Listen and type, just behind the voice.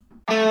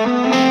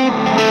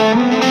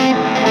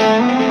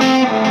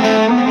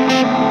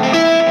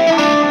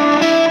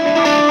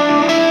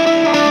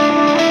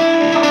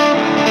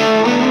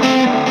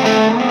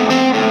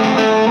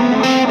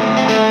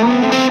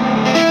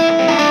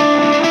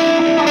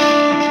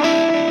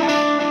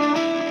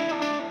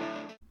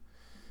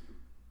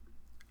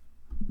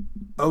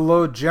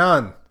Hello,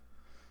 John.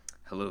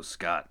 Hello,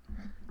 Scott.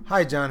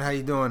 Hi, John. How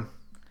you doing?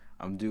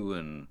 I'm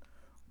doing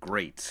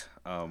great.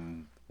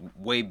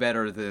 Way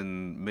better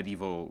than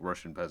medieval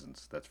Russian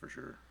peasants, that's for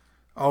sure.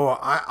 Oh,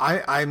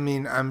 I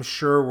mean, I'm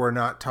sure we're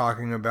not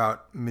talking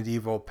about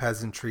medieval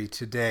peasantry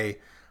today,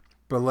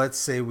 but let's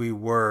say we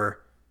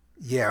were.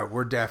 Yeah,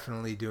 we're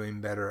definitely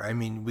doing better. I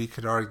mean, we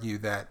could argue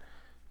that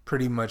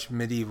pretty much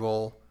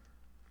medieval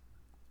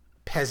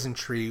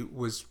peasantry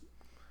was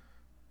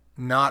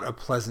not a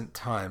pleasant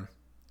time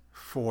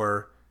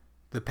for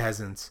the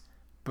peasants,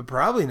 but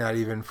probably not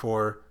even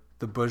for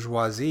the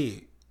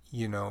bourgeoisie.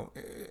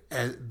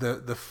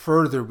 The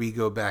further we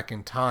go back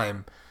in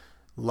time,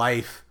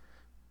 life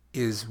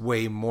is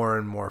way more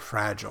and more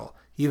fragile.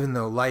 Even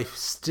though life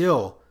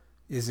still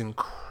is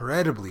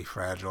incredibly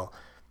fragile,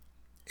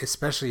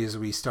 especially as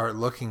we start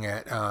looking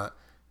at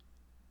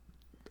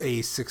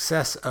a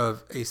success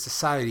of a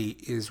society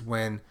is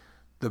when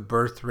the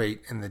birth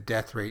rate and the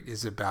death rate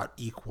is about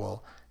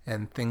equal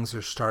and things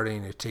are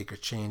starting to take a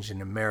change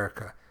in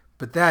America.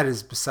 But that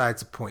is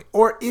besides the point.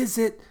 Or is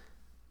it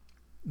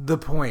the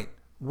point?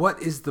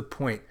 What is the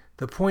point?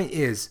 The point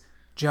is,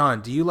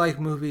 John, do you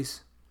like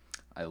movies?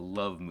 I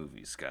love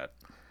movies, Scott.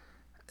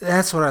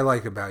 That's what I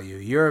like about you.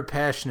 You're a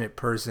passionate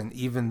person,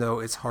 even though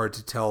it's hard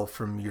to tell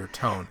from your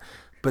tone.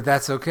 But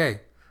that's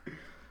okay.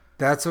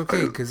 That's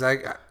okay, because I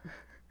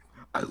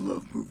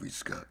love movies,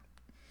 Scott.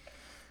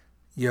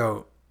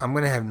 yo, I'm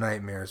gonna have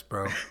nightmares,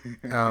 bro.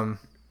 Um,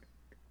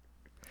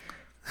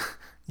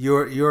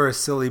 you're a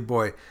silly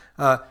boy.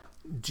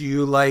 Do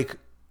you like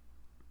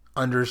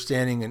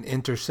understanding an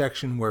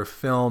intersection where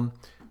film,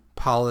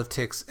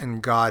 politics,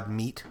 and God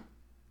meet?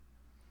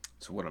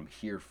 It's what I'm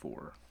here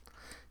for.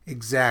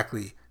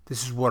 Exactly.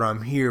 This is what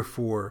I'm here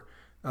for.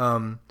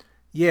 Um,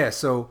 yeah,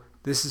 so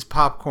this is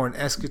Popcorn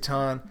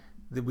Eschaton.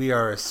 We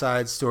are a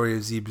side story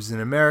of Zebras in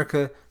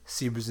America.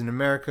 Zebras in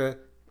America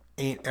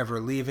ain't ever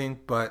leaving,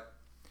 but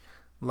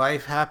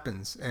life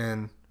happens,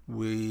 and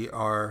we're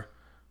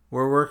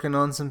working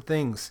on some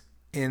things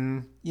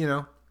in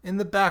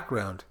the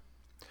background,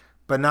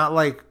 but not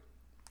like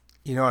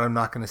you know what. I'm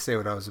not going to say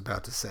what I was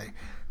about to say.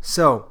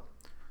 So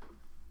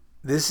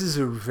this is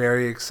a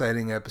very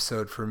exciting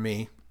episode for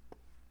me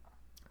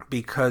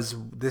because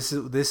this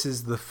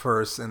is the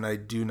first, and I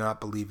do not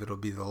believe it'll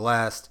be the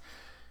last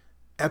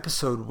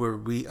episode where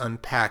we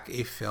unpack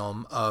a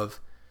film of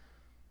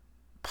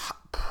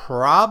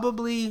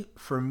probably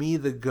for me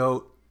the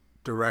goat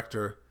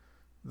director,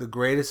 the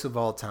greatest of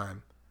all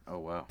time, Oh,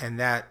 wow. and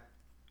that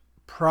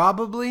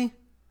probably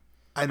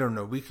I don't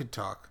know. We could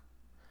talk.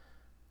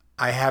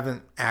 I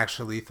haven't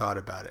actually thought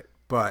about it,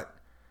 but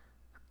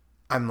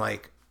I'm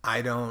like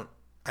I don't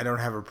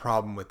have a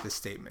problem with this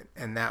statement,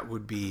 and that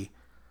would be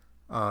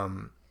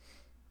um,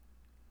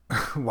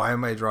 why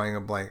am I drawing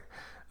a blank?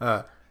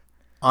 Uh,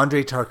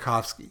 Andrei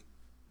Tarkovsky,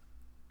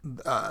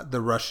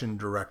 the Russian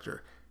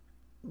director.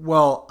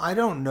 Well, I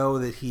don't know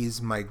that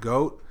he's my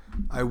goat.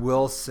 I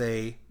will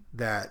say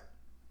that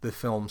the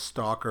film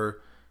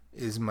Stalker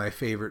is my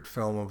favorite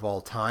film of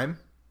all time,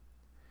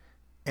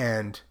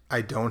 and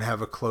I don't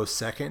have a close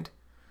second.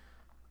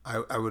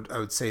 I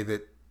would say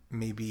that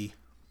maybe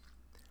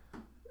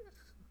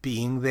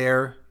Being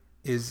There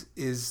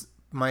is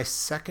my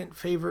second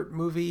favorite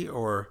movie,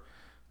 or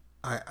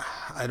I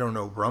I don't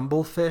know,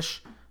 Rumblefish,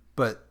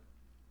 but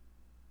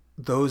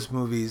those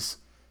movies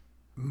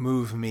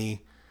move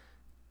me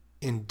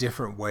in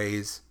different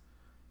ways.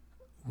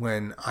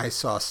 When I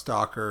saw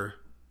Stalker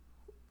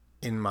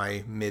in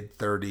my mid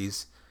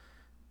 30s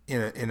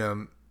in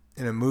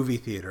a movie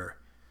theater,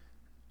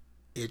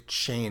 it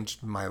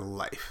changed my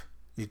life.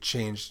 It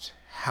changed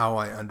how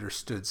I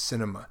understood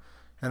cinema.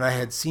 And I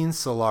had seen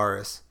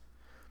Solaris,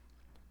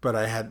 but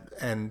I had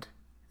and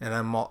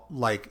I'm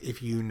like,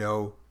 if you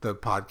know the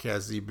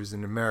podcast Zebras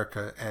in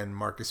America and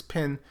Marcus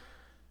Pinn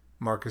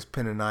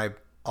and I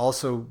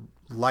also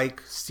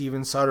like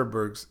Steven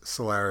Soderbergh's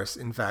Solaris.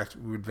 In fact,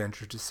 we would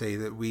venture to say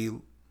that we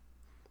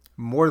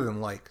more than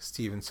like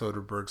Steven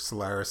Soderbergh's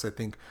Solaris. I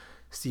think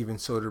Steven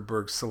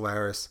Soderbergh's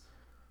Solaris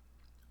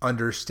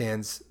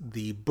understands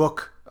the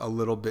book a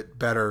little bit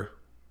better,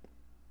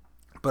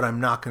 but I'm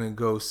not going to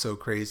go so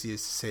crazy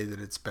as to say that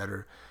it's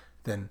better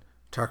than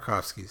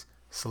Tarkovsky's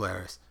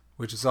Solaris,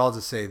 which is all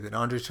to say that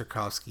Andrei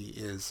Tarkovsky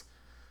is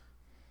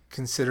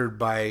considered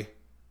by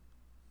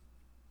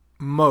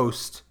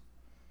most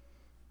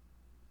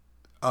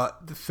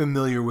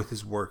familiar with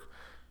his work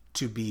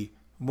to be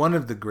one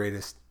of the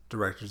greatest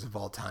directors of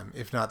all time,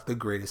 if not the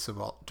greatest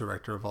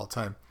director of all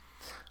time.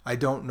 I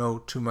don't know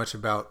too much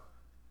about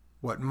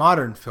what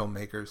modern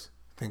filmmakers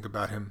think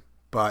about him,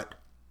 but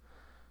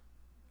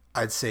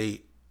I'd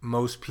say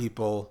most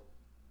people,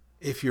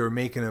 if you're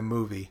making a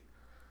movie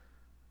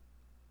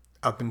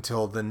up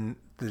until the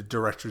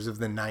directors of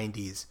the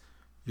 90s,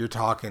 you're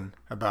talking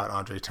about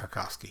Andrei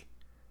Tarkovsky.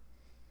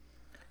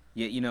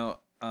 Yeah,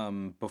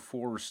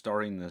 before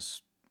starting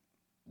this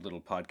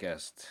little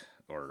podcast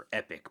or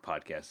epic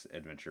podcast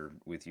adventure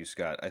with you,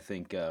 Scott, I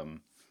think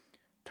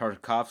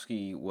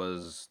Tarkovsky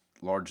was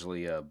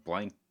largely a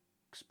blank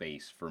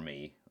space for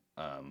me.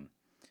 Um,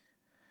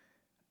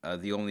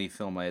 The only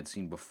film I had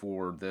seen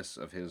before this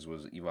of his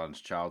was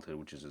Ivan's Childhood,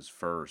 which is his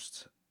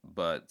first.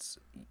 But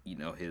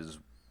his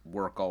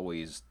work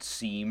always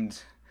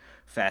seemed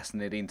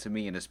fascinating to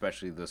me, and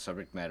especially the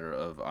subject matter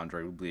of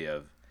Andrei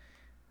Rublev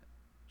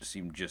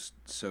seemed just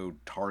so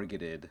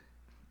targeted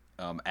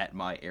at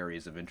my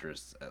areas of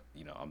interest.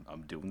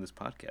 I'm doing this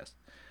podcast,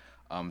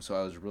 so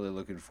I was really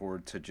looking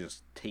forward to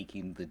just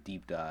taking the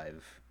deep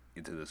dive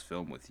into this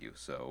film with you.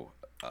 So,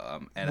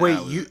 and I Wait,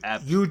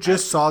 was you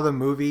just saw the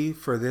movie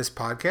for this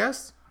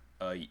podcast?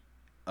 uh,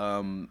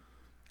 um,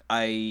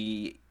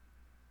 I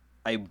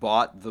I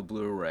bought the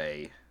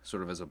Blu-ray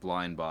sort of as a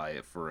blind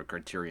buy for a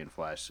Criterion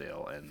flash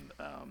sale,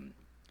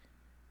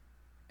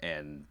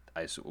 and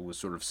was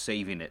sort of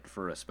saving it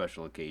for a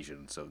special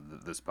occasion. So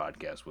this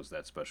podcast was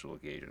that special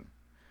occasion.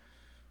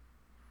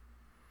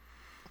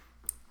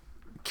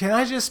 Can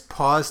I just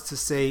pause to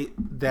say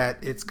that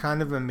it's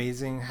kind of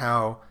amazing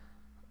how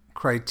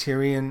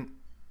Criterion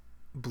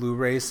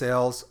Blu-ray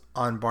sales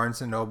on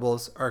Barnes and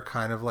Nobles are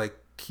kind of like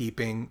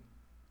keeping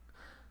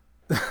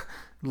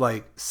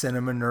like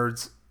cinema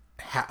nerds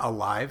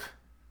alive.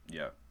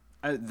 Yeah,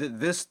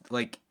 this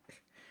like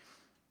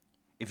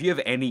if you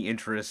have any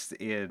interest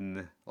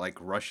in like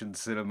Russian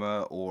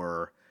cinema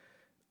or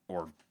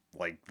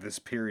like this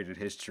period in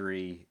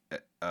history,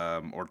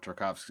 or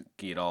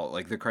Tarkovsky at all,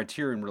 like the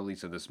Criterion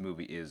release of this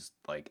movie is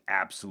like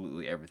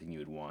absolutely everything you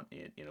would want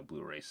in a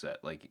Blu-ray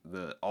set. Like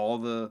all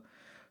the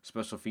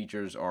special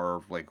features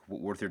are like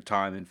worth your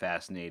time and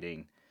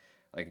fascinating.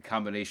 Like a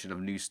combination of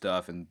new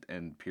stuff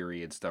and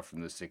period stuff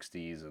from the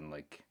 '60s, and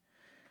like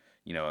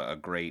a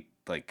great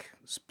like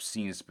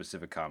scene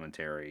specific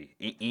commentary,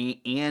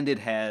 and it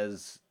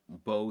has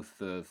both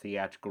the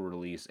theatrical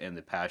release and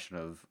the Passion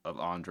of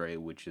Andrei,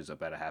 which is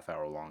about a half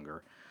hour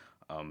longer.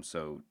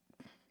 So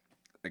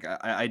like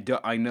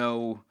I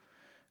know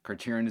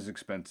Criterion is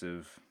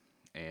expensive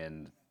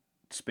and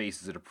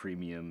space is at a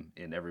premium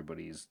in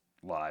everybody's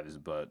lives,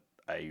 but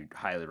I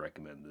highly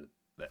recommend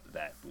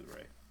that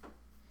Blu-ray.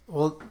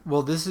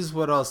 Well, this is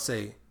what I'll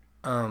say.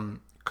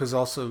 Because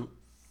also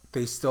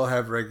they still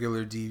have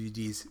regular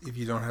DVDs if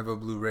you don't have a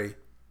Blu-ray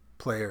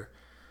player.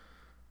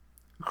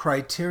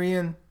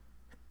 Criterion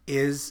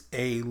is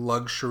a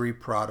luxury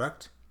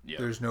product. Yeah.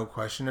 There's no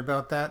question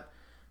about that.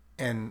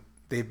 And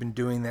they've been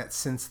doing that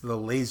since the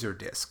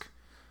Laserdisc.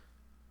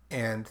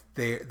 And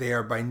they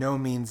are by no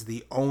means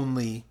the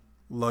only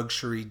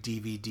luxury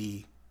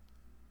DVD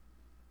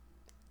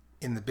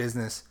in the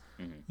business.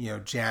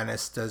 Mm-hmm.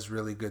 Janus does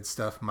really good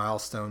stuff.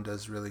 Milestone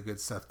does really good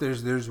stuff.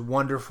 There's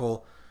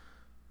wonderful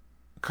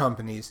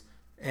companies,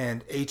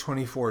 and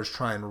A24 is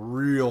trying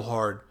real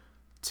hard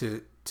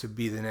to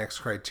be the next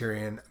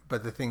Criterion.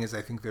 But the thing is,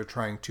 I think they're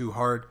trying too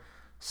hard,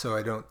 so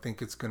I don't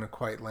think it's going to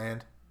quite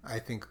land. I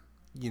think,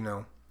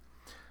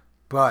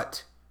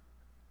 but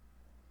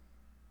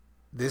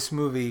this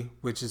movie,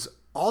 which is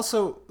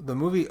also the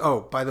movie,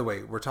 oh, by the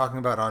way, we're talking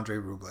about Andrei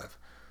Rublev.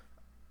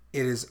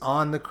 It is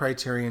on the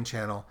Criterion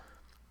channel,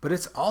 but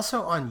it's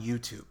also on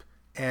YouTube.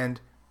 And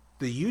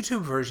the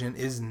YouTube version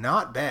is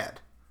not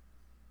bad.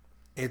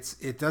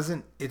 It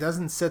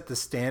doesn't set the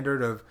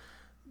standard of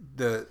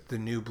the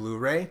new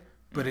Blu-ray,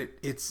 but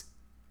it's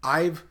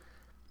I've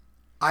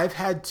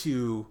had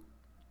to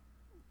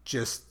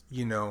just,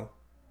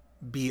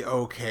 be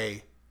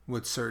okay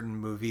with certain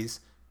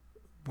movies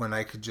when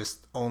I could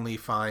just only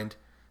find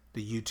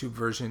the YouTube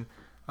version.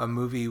 A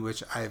movie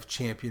which I've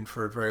championed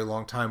for a very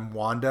long time,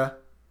 Wanda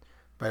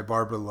by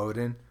Barbara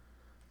Loden,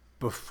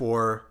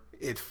 before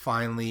it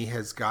finally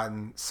has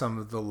gotten some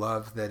of the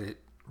love that it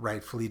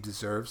rightfully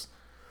deserves.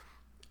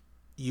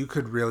 You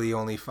could really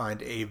only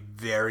find a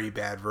very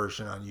bad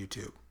version on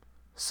YouTube.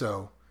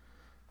 So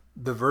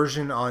the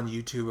version on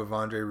YouTube of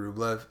Andrei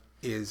Rublev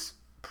is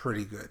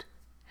pretty good.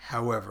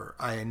 However,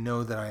 I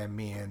know that I am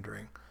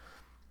meandering.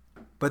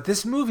 But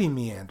this movie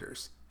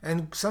meanders.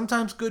 And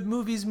sometimes good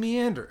movies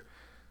meander.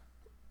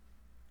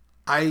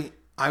 I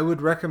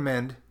would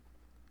recommend,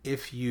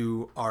 if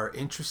you are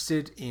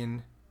interested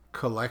in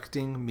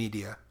collecting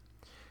media,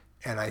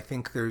 and I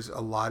think there's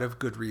a lot of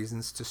good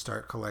reasons to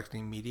start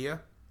collecting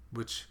media,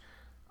 which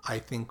I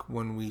think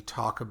when we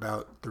talk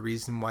about the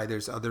reason why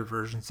there's other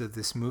versions of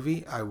this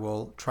movie, I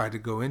will try to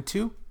go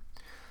into.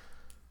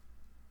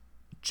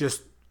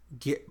 Just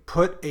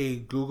put a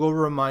Google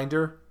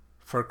reminder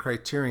for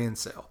Criterion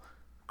sale.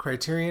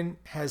 Criterion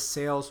has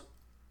sales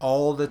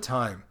all the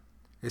time,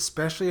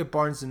 especially at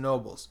Barnes and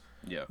Nobles,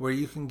 where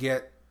you can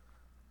get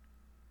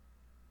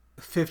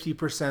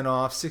 50%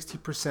 off,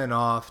 60%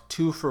 off,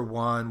 2 for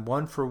 1,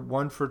 1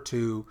 for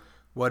 2,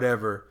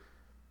 whatever.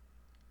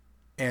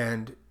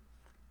 And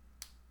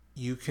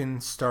you can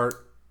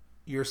start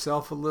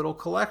yourself a little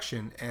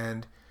collection.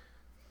 And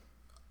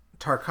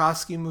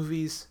Tarkovsky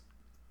movies,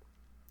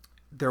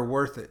 they're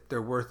worth it.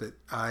 They're worth it.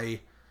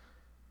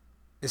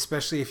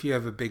 Especially if you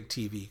have a big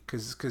TV,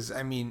 because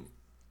I mean,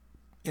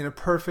 in a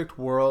perfect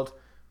world,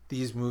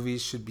 these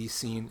movies should be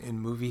seen in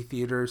movie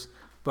theaters,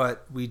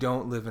 but we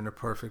don't live in a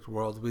perfect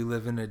world. We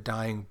live in a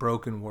dying,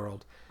 broken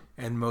world,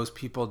 and most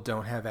people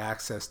don't have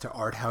access to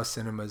art house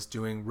cinemas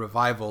doing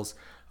revivals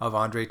of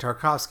Andrei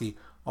Tarkovsky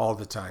all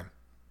the time.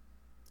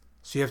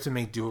 So you have to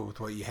make do with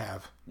what you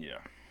have. Yeah.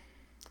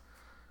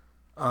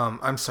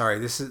 I'm sorry.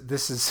 This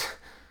is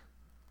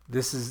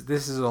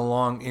a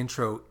long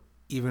intro,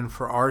 even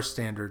for our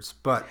standards.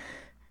 But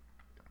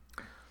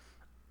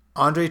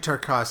Andrei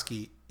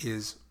Tarkovsky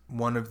is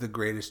one of the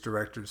greatest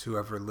directors who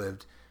ever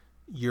lived.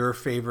 Your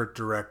favorite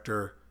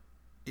director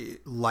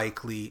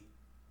likely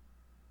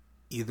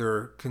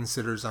either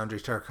considers Andrei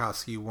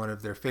Tarkovsky one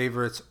of their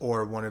favorites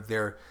or one of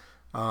their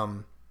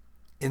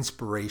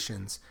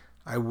inspirations.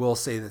 I will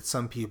say that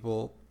some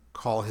people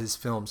call his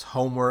films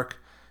homework.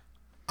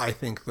 I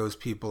think those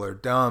people are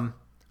dumb.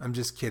 I'm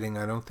just kidding.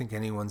 I don't think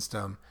anyone's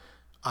dumb.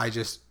 I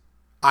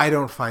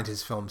don't find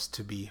his films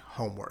to be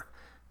homework.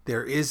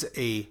 There is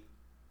a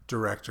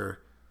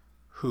director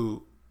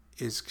who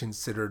is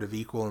considered of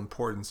equal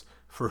importance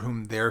for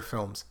whom their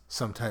films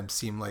sometimes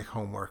seem like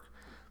homework.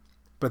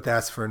 But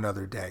that's for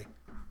another day.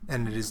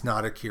 And it is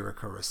not Akira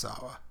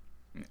Kurosawa,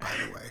 by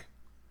the way.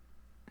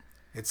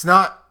 It's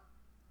not.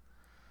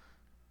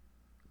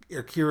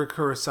 Akira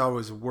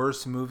Kurosawa's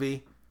worst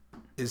movie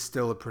is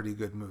still a pretty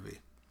good movie.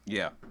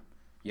 Yeah.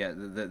 Yeah,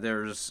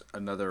 there's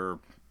another,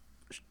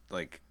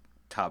 like,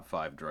 top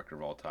 5 director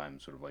of all time,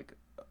 sort of like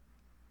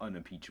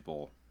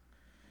unimpeachable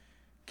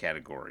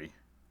category.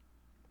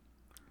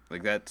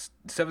 Like, that's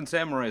Seven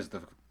Samurai is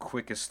the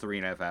quickest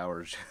 3.5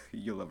 hours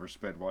you'll ever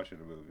spend watching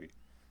a movie.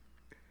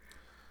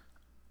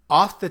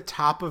 Off the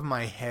top of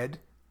my head,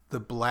 the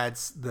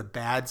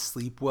Bad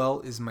Sleep Well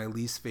is my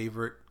least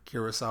favorite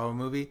Kurosawa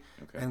movie.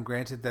 Okay. And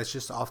granted, that's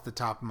just off the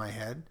top of my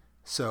head,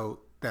 so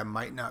that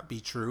might not be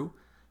true.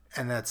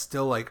 And that's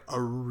still like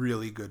a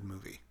really good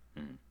movie.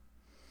 Mm-hmm.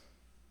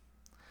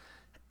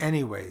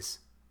 Anyways,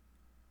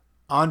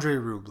 Andrei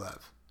Rublev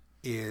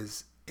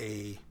is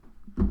a...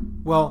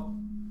 Well,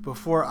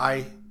 before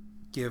I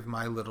give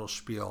my little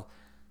spiel,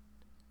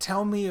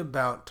 tell me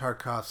about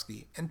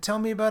Tarkovsky and tell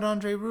me about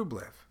Andrei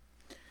Rublev.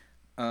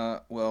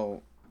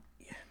 Well,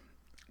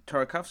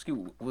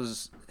 Tarkovsky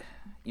was,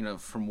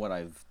 from what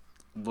I've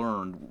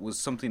learned, was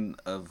something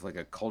of like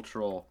a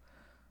cultural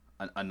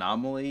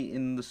anomaly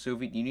in the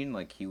Soviet Union.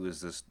 Like, he was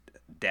this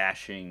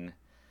dashing,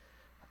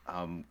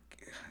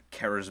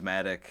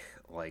 charismatic,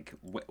 like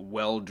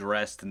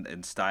well-dressed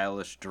and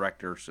stylish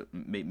director,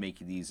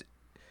 making these,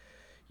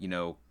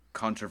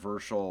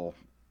 controversial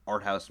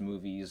art house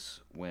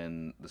movies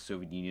when the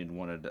Soviet Union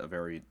wanted a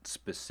very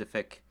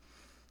specific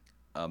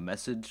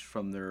message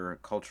from their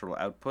cultural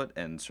output.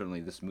 And certainly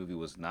this movie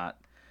was not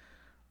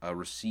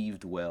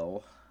received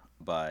well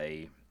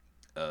by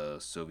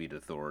Soviet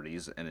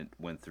authorities, and it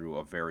went through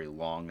a very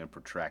long and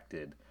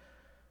protracted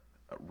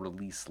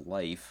release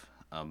life.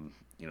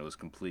 It was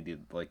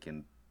completed like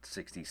in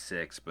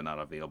 '66, but not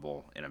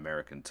available in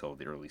America until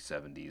the early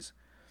 '70s.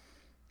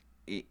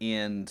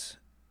 And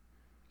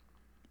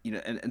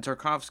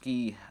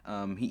Tarkovsky,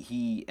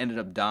 he ended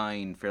up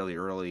dying fairly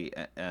early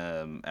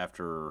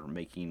after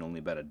making only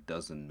about a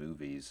dozen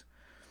movies.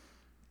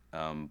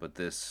 But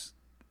this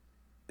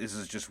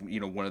is just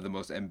one of the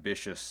most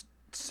ambitious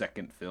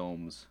second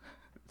films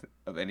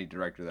of any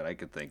director that I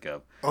could think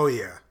of. Oh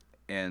yeah.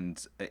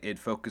 And it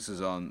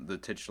focuses on the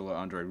titular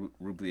Andrei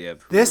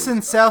Rublev. This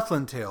and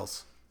Southland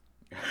Tales.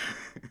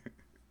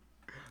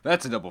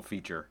 That's a double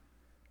feature.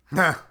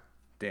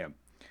 Damn.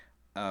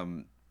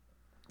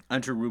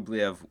 Andrei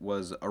Rublev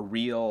was a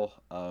real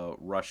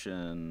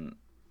Russian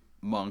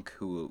monk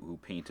who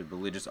painted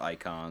religious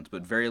icons,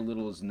 but very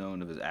little is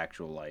known of his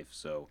actual life.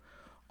 So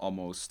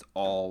almost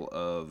all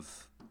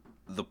of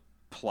the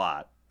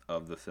plot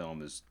of the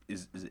film is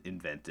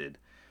invented.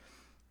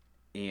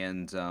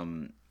 And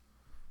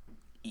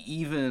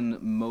even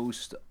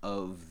most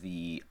of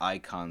the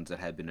icons that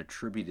have been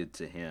attributed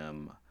to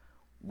him,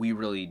 we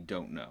really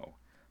don't know,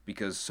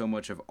 because so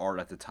much of art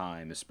at the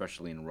time,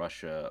 especially in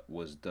Russia,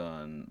 was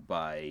done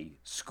by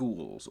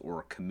schools or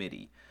a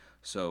committee.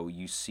 So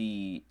you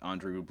see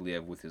Andrei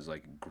Rublev with his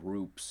like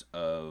groups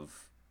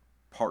of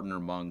partner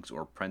monks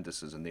or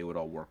apprentices, and they would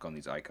all work on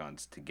these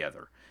icons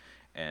together.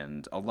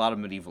 And a lot of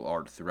medieval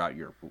art throughout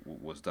Europe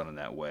was done in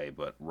that way,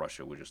 but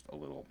Russia was just a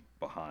little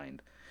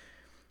behind.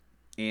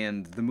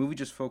 And the movie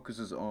just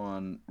focuses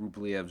on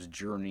Rublev's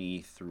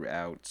journey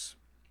throughout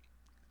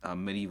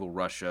medieval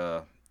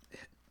Russia,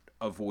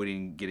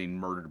 avoiding getting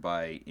murdered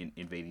by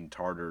invading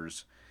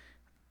Tartars,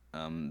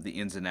 the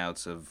ins and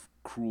outs of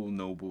cruel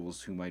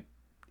nobles who might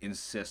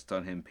insist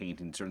on him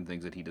painting certain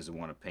things that he doesn't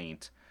want to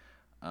paint.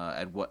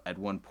 At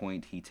one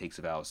point, he takes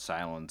a vow of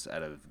silence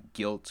out of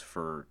guilt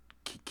for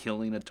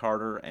killing a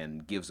Tartar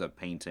and gives up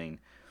painting.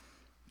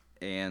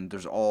 And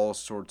there's all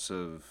sorts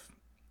of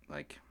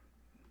like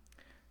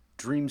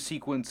dream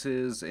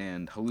sequences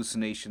and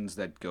hallucinations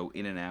that go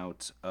in and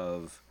out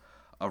of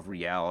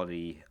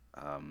reality.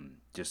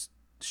 Just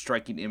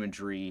striking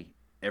imagery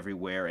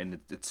everywhere, and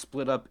it's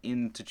split up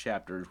into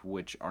chapters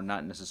which are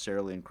not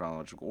necessarily in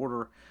chronological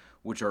order,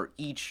 which are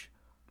each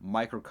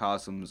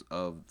microcosms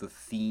of the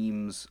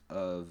themes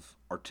of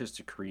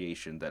artistic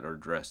creation that are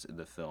addressed in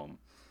the film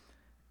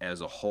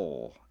as a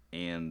whole.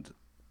 and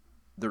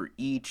they're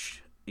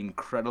each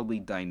incredibly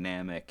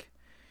dynamic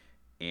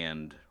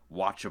and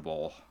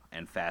watchable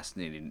and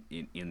fascinating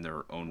in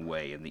their own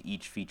way, and they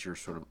each feature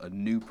sort of a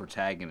new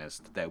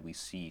protagonist that we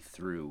see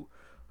through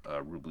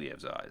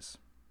Rublev's eyes.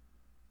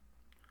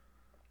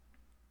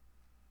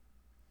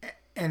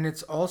 And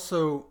it's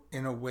also,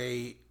 in a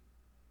way,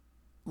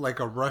 like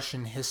a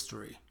Russian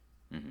history.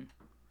 Mm-hmm.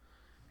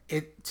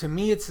 It to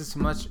me, it's as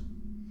much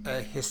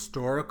a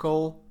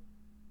historical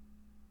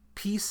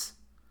piece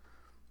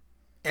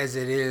as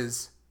it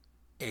is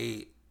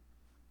a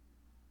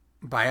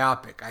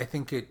biopic. I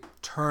think it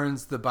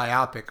turns the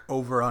biopic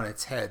over on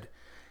its head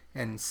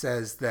and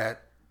says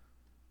that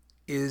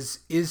is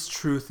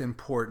truth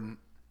important?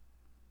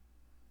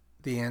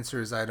 The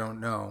answer is I don't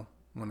know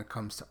when it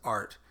comes to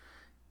art.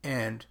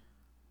 And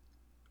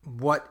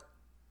what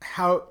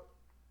how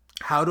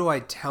how do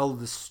I tell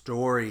the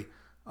story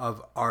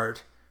of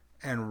art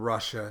and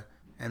Russia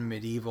and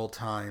medieval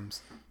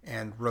times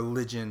and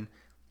religion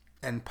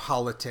and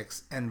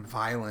politics and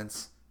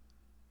violence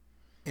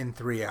in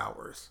 3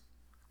 hours?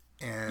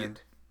 Yeah,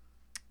 And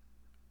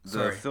the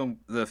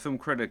sorry, film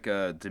critic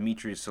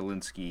Dmitry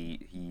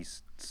Solinsky,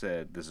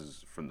 said, this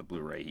is from the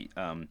Blu-ray.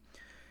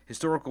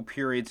 Historical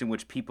periods in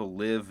which people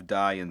live,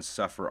 die, and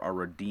suffer are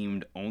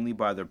redeemed only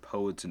by their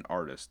poets and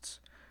artists.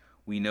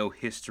 We know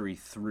history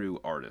through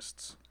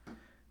artists,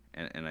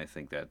 and I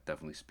think that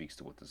definitely speaks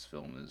to what this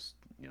film is,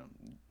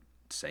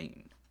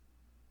 saying.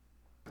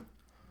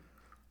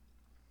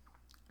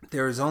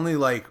 there is only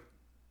like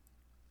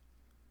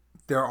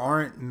there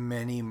aren't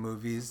many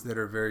movies that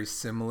are very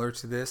similar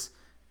to this,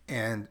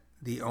 and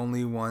the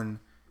only one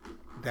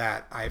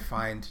that I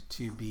find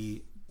to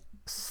be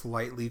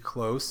slightly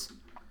close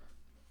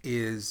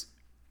is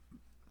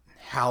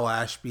Hal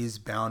Ashby's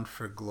Bound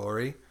for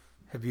Glory.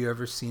 Have you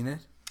ever seen it?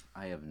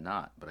 I have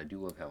not, but I do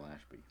love Hal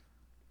Ashby.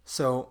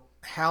 So,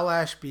 Hal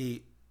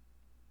Ashby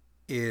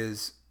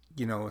is,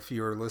 if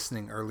you were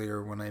listening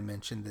earlier when I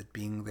mentioned that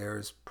Being There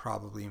is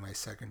probably my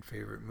second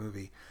favorite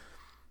movie,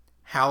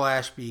 Hal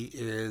Ashby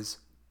is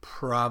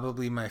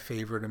probably my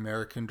favorite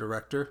American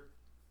director,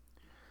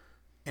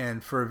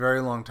 and for a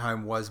very long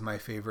time was my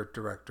favorite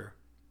director.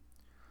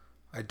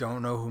 I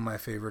don't know who my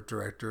favorite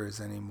director is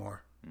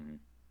anymore. Mm-hmm.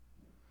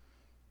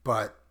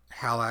 But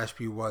Hal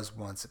Ashby was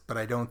once, but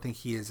I don't think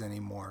he is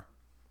anymore.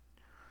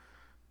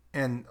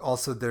 And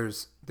also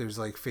there's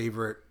like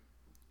favorite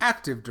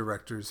active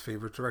directors,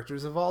 favorite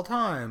directors of all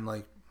time,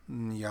 like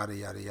yada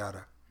yada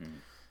yada. Mm-hmm.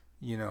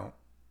 You know,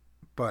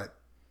 but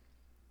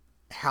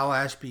Hal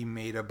Ashby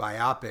made a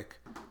biopic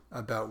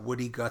about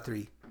Woody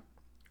Guthrie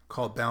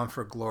called Bound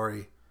for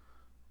Glory,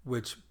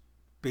 which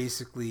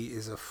basically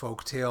is a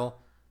folktale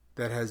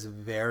that has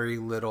very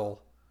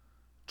little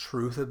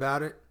truth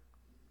about it.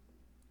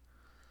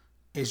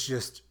 It's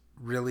just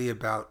really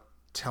about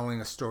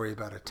telling a story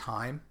about a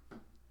time.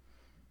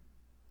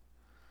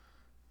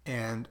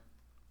 And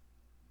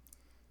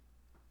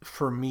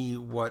for me,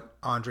 what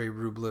Andrei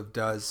Rublev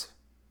does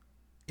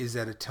is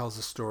that it tells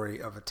a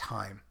story of a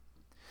time.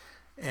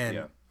 And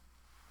Yeah.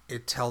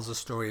 it tells a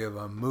story of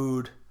a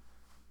mood.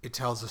 It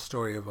tells a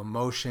story of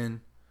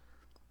emotion,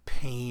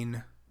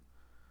 pain,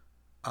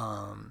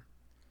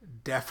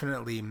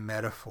 definitely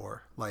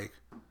metaphor. Like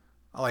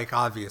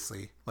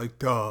obviously, like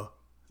duh.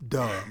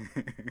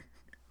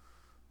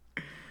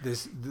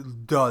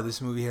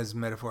 This movie has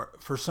metaphor.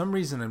 For some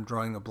reason, I'm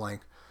drawing a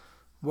blank.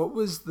 What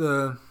was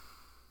the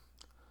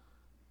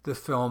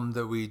film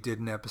that we did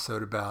an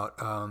episode about?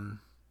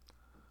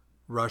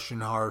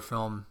 Russian horror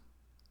film,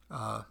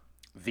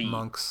 V.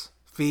 Monks.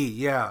 V.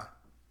 Yeah.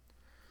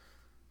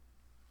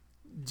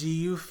 Do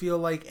you feel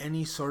like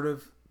any sort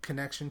of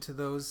connection to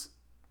those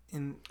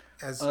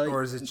Uh,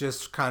 or is it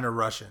just kind of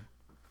Russian?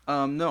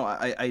 no,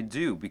 I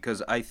do,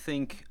 because I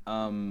think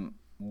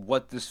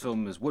what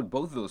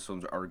both of those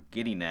films are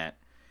getting at,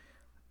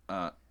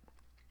 uh,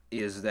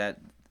 is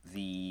that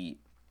the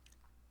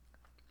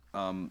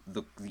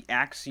the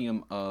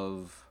axiom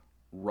of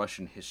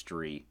Russian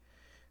history,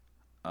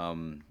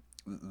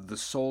 the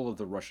soul of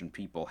the Russian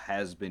people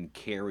has been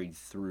carried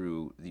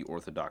through the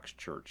Orthodox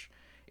Church.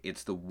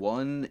 It's the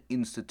one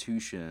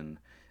institution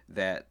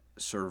that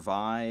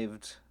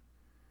survived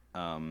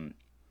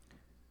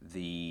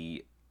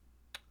the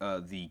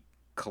the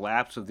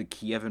collapse of the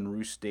Kievan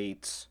Rus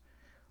states,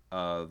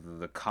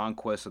 the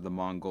conquest of the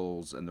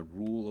Mongols, and the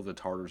rule of the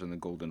Tartars and the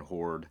Golden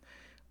Horde,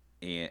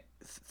 and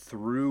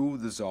through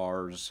the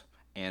czars,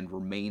 and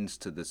remains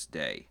to this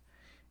day.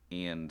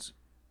 And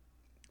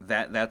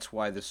that's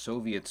why the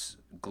Soviets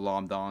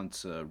glommed on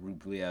to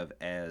Rublev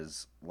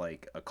as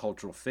like a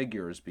cultural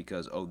figure, is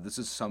because, oh, this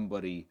is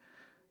somebody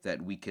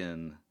that we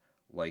can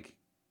like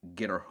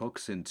get our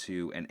hooks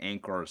into and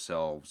anchor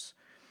ourselves,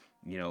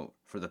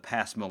 for the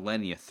past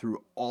millennia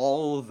through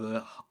all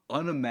the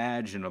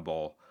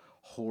unimaginable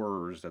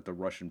horrors that the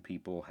Russian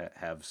people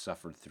have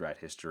suffered throughout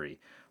history.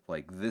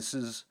 Like, this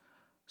is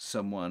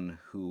someone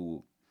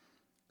who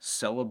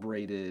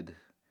celebrated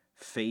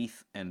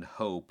faith and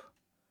hope,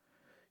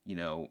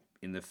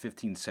 in the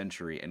 15th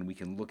century, and we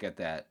can look at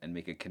that and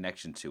make a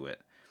connection to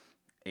it.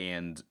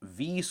 And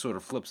V sort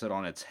of flips it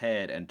on its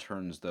head and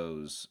turns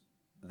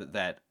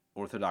that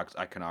Orthodox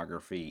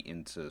iconography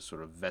into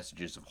sort of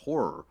vestiges of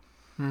horror.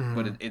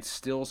 But Hmm. it's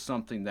still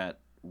something that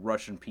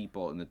Russian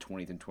people in the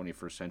 20th and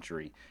 21st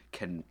century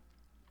can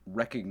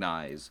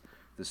recognize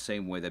the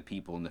same way that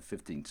people in the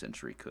 15th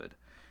century could.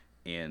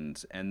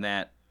 And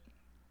that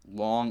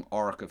long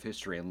arc of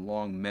history and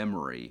long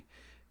memory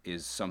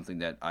is something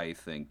that I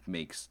think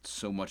makes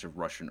so much of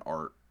Russian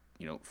art,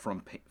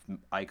 from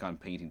icon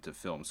painting to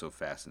film, so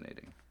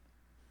fascinating.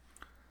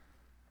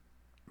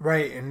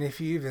 Right, and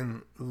if you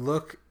even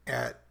look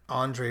at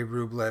Andrei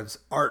Rublev's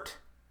art,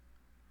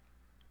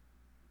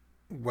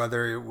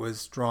 whether it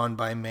was drawn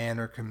by man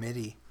or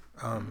committee,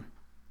 um,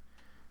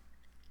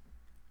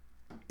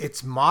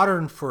 it's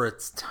modern for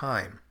its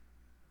time.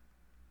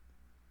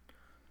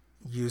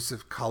 Use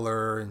of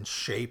color and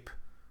shape,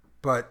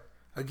 but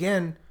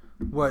again,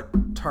 what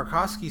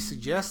Tarkovsky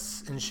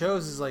suggests and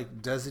shows is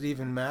like, does it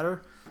even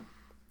matter?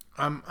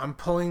 I'm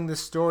pulling this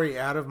story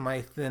out of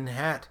my thin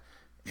hat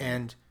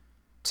and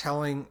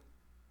telling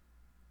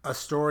a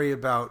story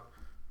about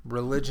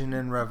religion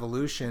and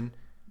revolution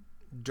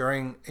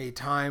during a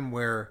time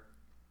where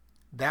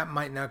that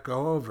might not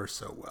go over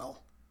so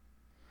well,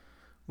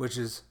 which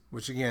is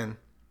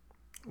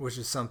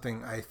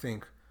something I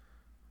think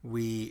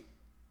we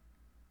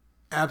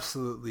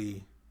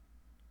absolutely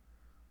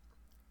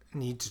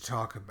need to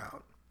talk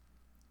about.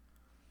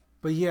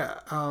 But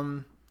yeah,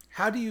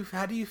 how do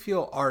you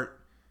feel art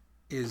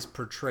is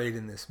portrayed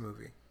in this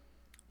movie?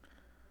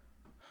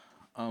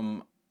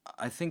 Um,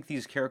 I think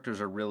these characters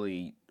are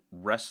really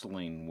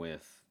wrestling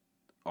with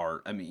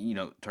art. I mean,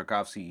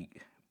 Tarkovsky,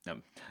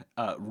 um,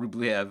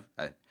 Rublev.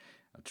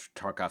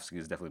 Tarkovsky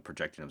is definitely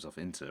projecting himself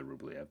into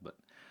Rublev, but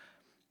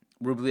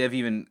Rublev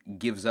even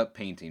gives up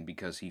painting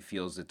because he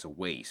feels it's a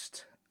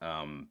waste.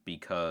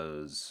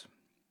 Because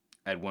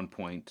at one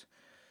point,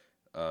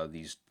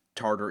 these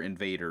Tartar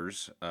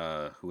invaders,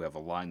 who have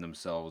aligned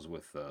themselves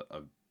with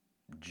a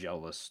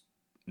jealous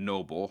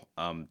noble,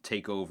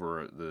 take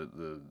over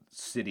the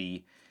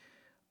city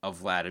of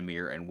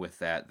Vladimir, and with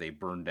that, they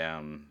burn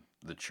down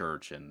the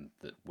church, and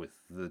with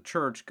the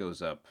church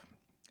goes up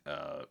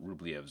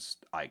Rublev's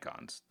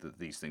icons,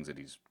 these things that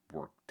he's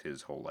worked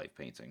his whole life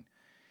painting.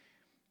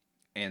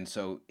 And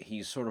so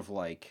he's sort of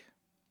like,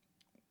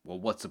 well,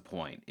 what's the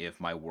point if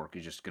my work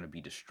is just going to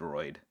be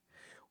destroyed?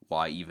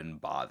 Why even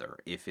bother?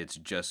 If it's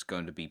just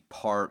going to be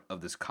part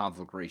of this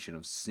conflagration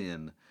of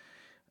sin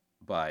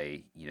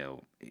by,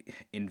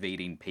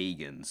 invading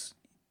pagans,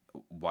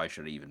 why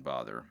should I even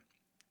bother?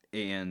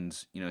 And,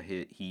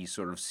 he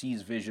sort of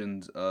sees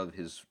visions of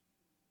his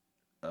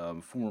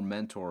former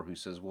mentor who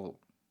says, well,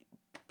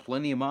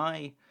 plenty of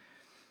my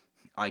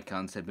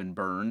icons had been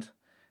burned,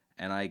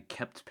 and I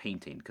kept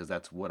painting because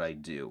that's what I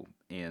do.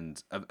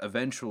 And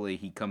eventually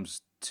he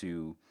comes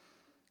to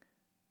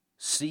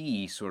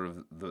see sort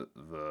of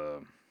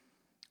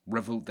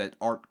that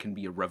art can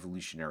be a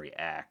revolutionary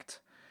act,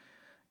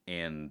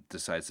 and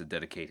decides to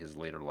dedicate his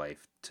later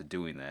life to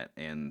doing that.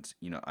 And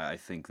I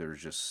think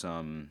there's just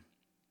some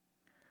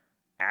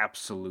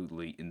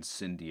absolutely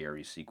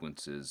incendiary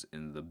sequences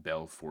in the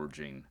bell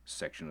forging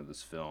section of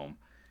this film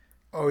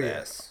Oh that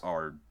yes.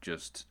 are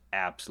just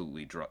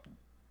absolutely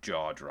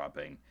jaw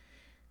dropping.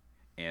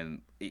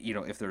 And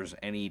if there's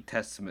any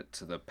testament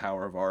to the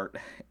power of art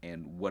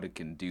and what it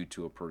can do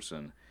to a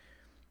person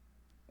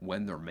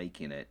when they're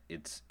making it,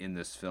 it's in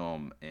this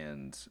film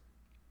and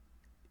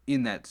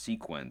in that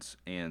sequence.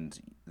 And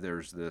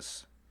there's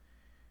this,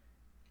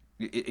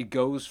 it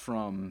goes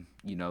from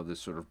this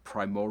sort of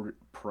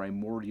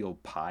primordial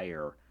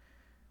pyre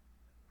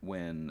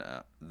when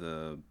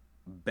the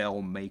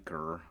bell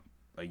maker,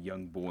 a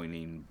young boy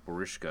named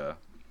Borishka,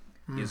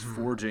 is Mm-hmm.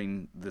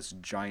 forging this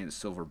giant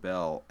silver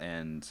bell,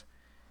 and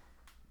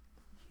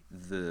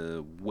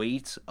the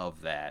weight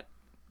of that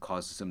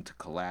causes him to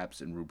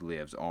collapse in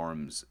Rublev's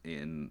arms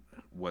in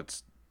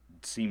what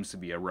seems to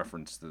be a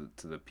reference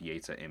to the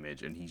Pieta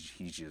image, and he's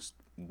just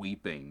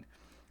weeping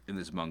in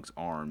this monk's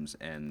arms.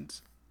 And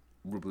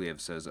Rublev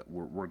says,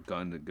 we're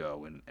going to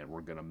go, and we're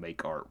going to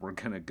make art. We're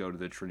going to go to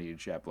the Trinity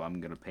Chapel. I'm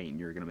going to paint, and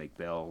you're going to make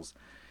bells,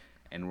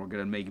 and we're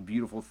going to make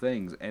beautiful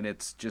things. And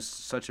it's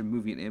just such a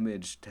moving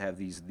image to have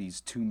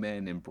these two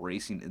men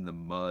embracing in the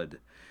mud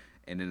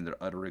and in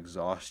their utter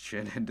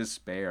exhaustion and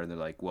despair. And they're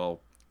like,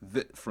 well,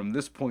 from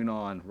this point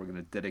on, we're going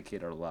to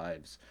dedicate our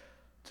lives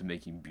to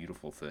making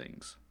beautiful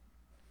things.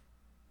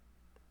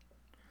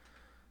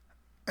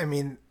 I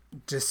mean,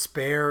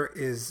 despair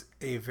is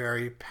a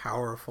very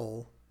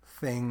powerful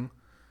thing,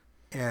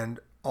 and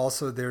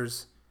also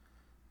there's.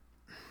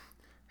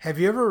 Have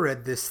you ever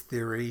read this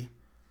theory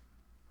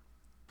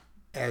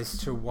as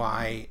to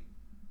why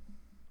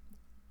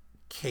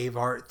cave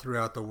art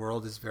throughout the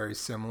world is very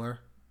similar?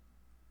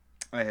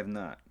 I have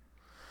not.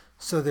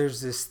 So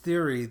there's this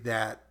theory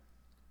that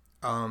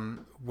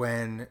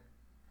when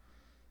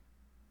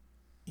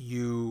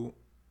you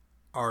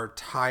are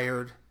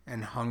tired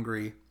and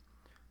hungry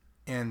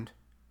and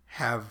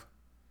have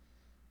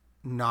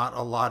not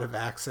a lot of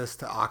access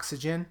to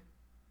oxygen,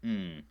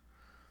 Mm.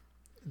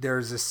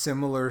 there's a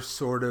similar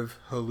sort of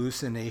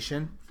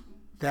hallucination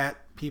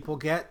that people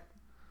get,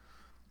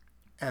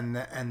 and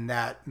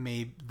that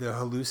may the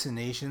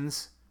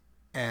hallucinations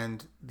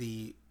and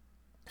the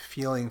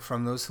feeling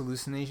from those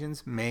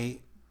hallucinations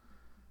may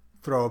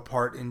throw a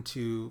part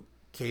into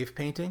cave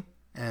painting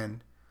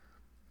and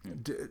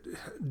d-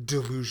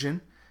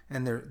 delusion.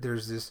 And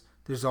there's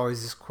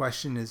always this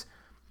question: is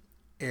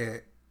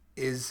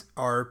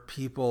are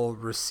people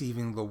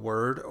receiving the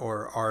word,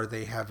 or are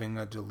they having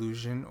a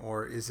delusion,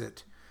 or is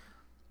it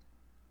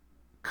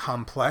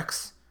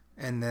complex?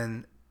 And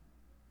then,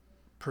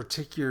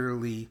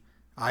 particularly,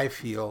 I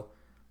feel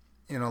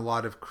in a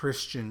lot of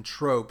Christian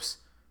tropes,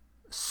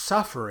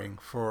 suffering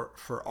for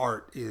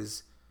art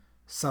is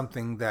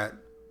something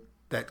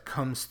that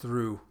comes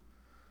through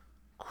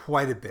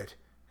quite a bit.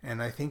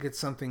 And I think it's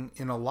something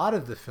in a lot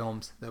of the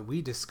films that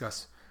we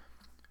discuss,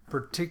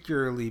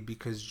 particularly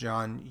because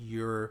John,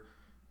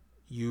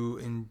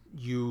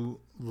 you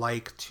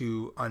like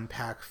to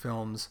unpack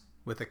films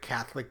with a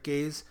Catholic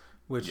gaze,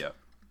 which Yeah.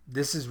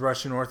 this is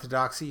Russian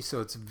Orthodoxy,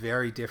 so it's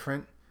very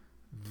different.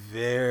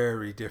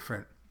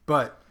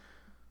 But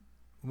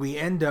we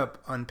end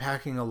up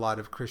unpacking a lot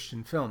of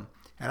Christian film,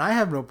 and I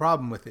have no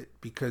problem with it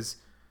because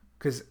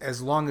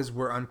as long as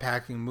we're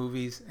unpacking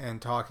movies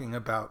and talking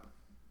about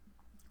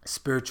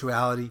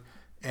spirituality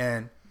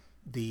and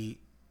the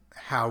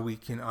how we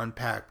can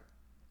unpack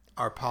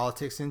our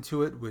politics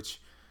into it,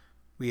 which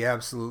we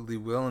absolutely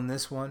will in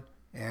this one,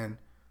 and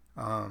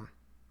um,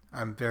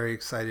 I'm very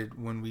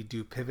excited when we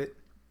do pivot.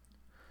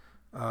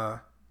 Uh,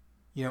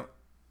 you know,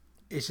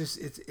 it's just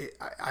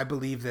I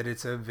believe that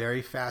it's a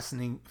very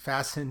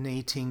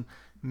fascinating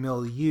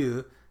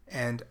milieu,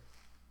 and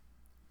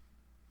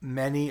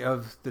many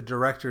of the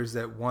directors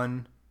that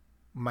one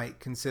might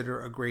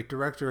consider a great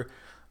director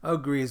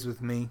agrees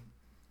with me.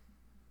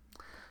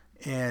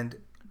 And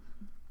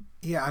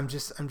yeah, I'm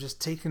just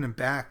taken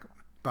aback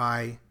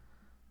by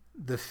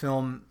the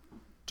film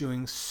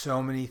doing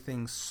so many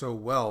things so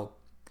well,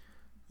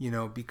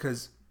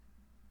 because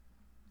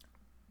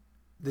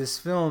this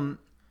film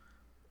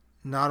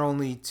not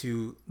only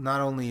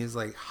is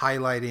like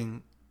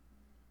highlighting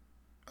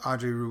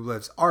Andrei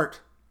Rublev's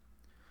art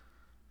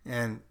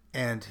and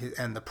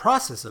the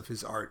process of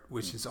his art,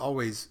 which is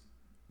always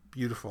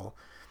beautiful.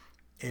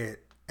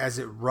 It as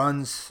it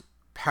runs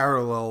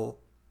parallel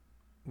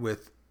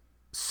with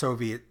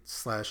Soviet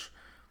slash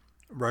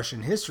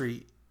Russian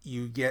history,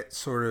 you get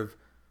sort of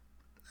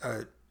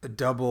a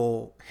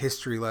double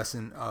history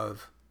lesson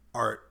of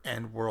art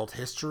and world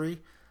history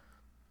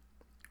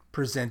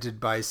presented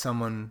by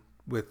someone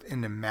with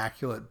an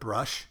immaculate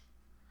brush.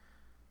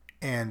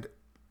 And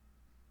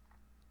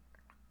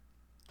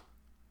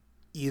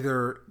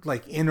either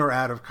like in or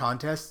out of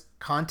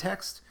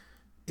context,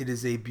 it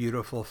is a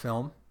beautiful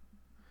film.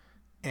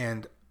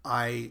 And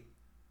I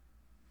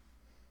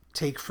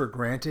take for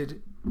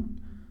granted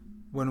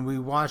when we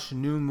watch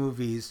new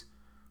movies,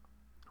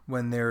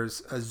 when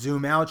there's a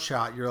zoom out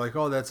shot, you're like,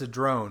 oh, that's a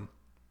drone,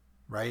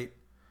 right?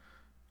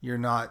 You're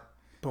not.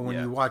 But when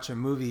Yeah. you watch a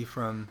movie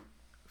from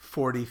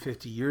 40,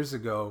 50 years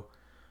ago,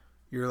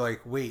 you're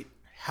like, wait,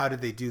 how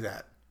did they do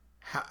that?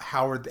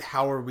 How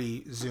are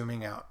we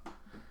zooming out?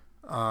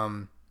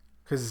 Because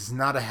it's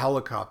not a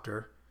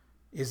helicopter.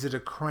 Is it a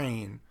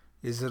crane?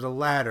 Is it a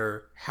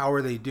ladder? How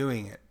are they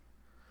doing it?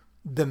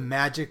 The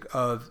magic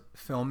of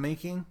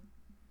filmmaking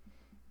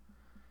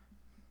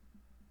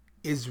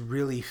is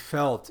really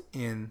felt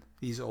in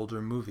these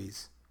older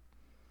movies.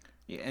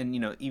 Yeah, and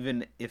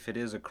even if it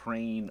is a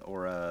crane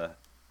or a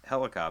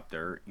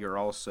helicopter, you're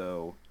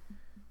also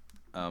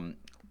um,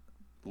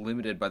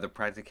 limited by the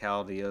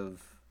practicality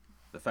of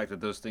the fact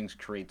that those things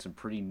create some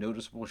pretty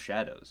noticeable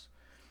shadows.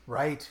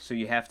 Right. So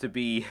you have to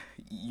be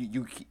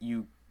you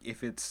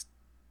if it's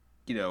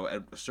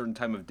at a certain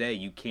time of day,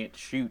 you can't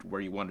shoot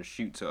where you want to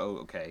shoot. So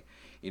okay,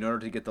 in order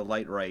to get the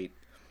light right,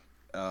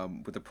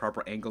 with the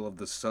proper angle of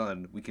the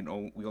sun, we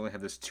only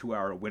have this 2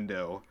 hour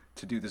window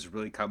to do this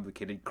really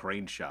complicated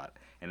crane shot.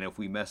 And if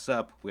we mess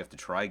up, we have to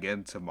try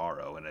again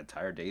tomorrow. An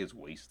entire day is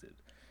wasted.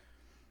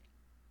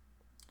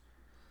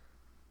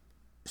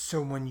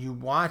 So when you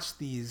watch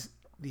these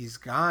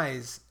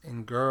guys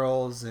and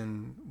girls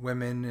and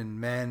women and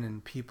men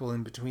and people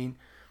in between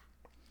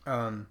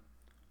um,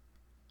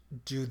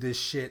 do this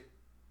shit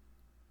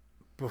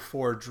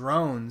before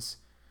drones,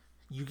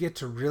 you get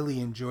to really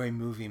enjoy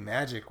movie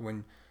magic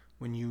when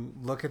you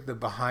look at the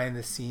behind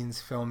the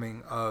scenes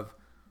filming of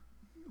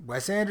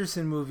Wes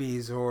Anderson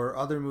movies or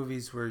other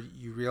movies where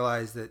you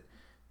realize that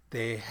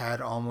they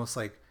had almost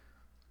like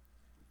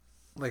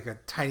a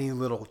tiny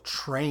little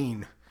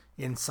train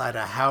inside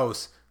a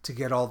house to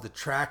get all the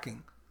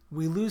tracking.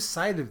 We lose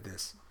sight of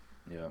this.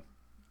 Yeah.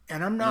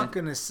 And I'm And not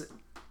going to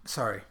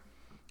sorry.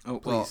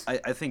 oh well, Please.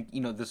 I think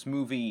this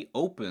movie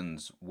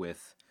opens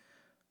with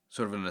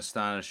sort of an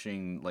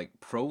astonishing like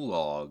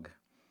prologue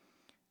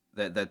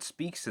that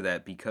speaks to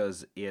that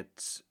because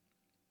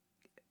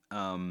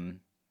um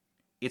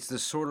it's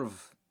this sort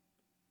of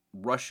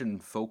Russian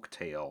folk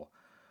tale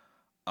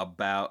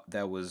about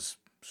that was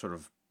sort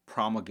of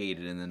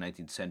promulgated in the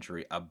 19th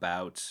century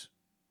about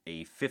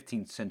a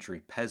 15th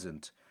century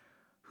peasant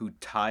who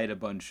tied a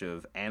bunch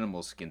of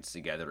animal skins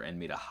together and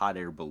made a hot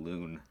air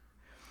balloon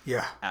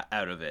Yeah.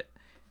 out of it.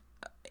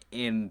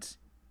 And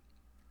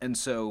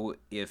so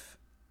if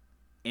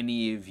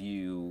any of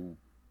you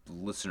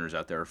listeners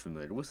out there are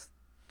familiar with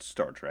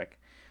Star Trek,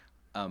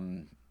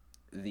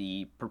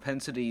 the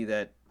propensity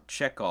that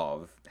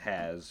Chekhov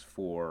has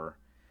for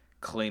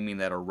claiming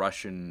that a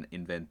Russian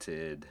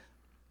invented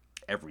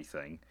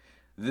everything,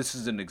 this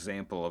is an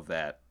example of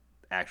that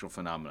actual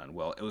phenomenon.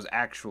 Well, it was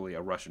actually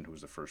a Russian who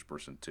was the first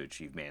person to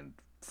achieve manned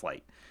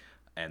flight,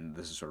 and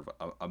this is sort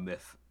of a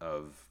myth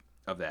of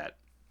that.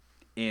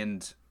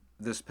 And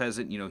this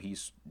peasant, he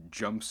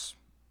jumps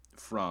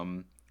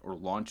from or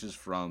launches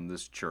from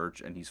this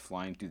church, and he's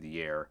flying through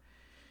the air,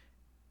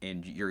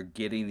 and you're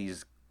getting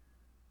these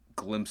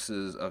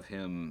glimpses of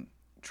him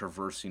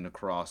traversing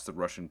across the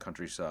Russian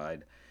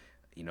countryside,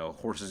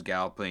 horses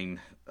galloping,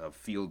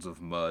 fields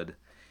of mud,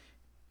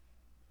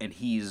 and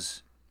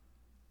he's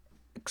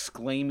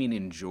exclaiming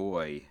in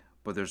joy,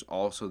 but there's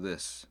also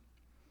this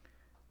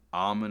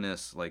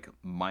ominous, like,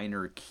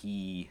 minor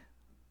key,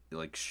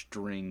 like,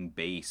 string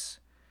bass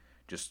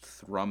just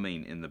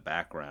thrumming in the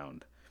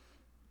background.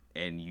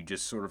 And you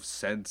just sort of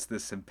sense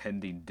this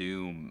impending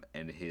doom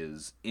and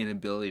his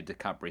inability to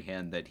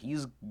comprehend that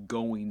he's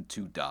going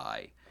to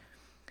die.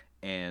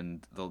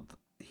 And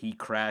he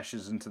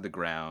crashes into the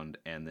ground,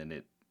 and then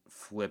it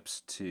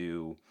flips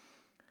to,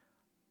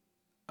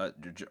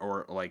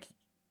 or like,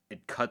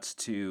 it cuts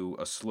to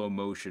a slow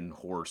motion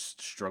horse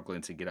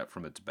struggling to get up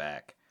from its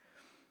back.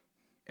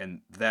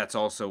 And that's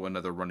also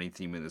another running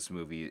theme in this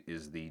movie,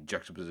 is the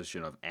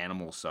juxtaposition of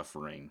animal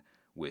suffering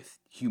with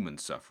human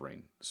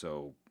suffering.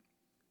 So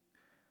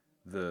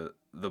the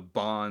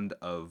bond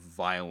of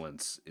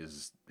violence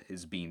is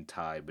being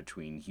tied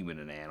between human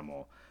and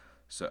animal,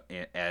 so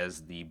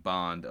as the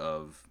bond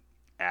of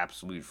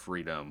absolute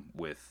freedom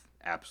with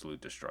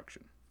absolute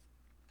destruction.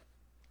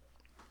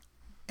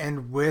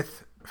 And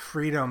with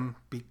freedom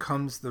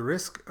becomes the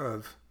risk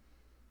of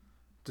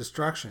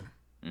destruction.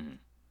 Mm-hmm.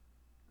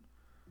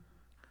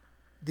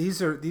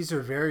 These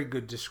are very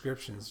good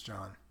descriptions,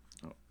 John.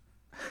 Oh.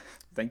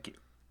 Thank you.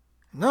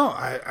 No,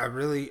 I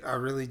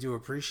really do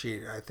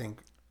appreciate it. I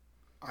think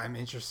I'm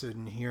interested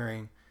in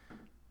hearing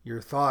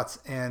your thoughts.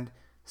 And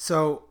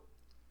so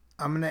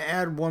I'm going to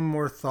add one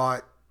more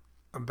thought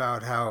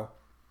about how,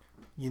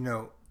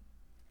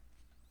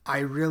 I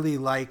really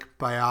like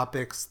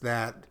biopics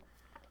that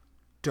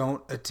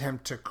don't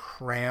attempt to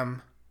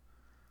cram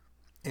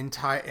an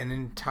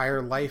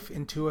entire life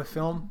into a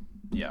film.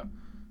 Yeah.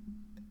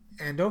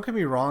 And don't get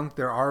me wrong,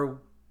 there are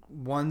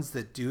ones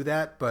that do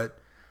that, but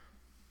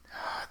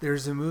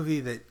there's a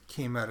movie that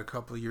came out a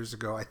couple of years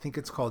ago. I think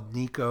it's called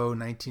Nico,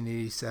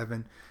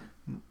 1987.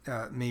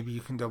 Maybe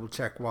you can double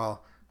check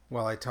while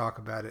I talk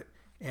about it.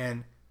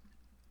 And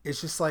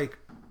it's just like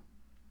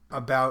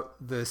about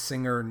the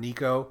singer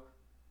Nico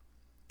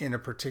in a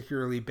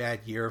particularly bad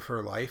year of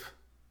her life,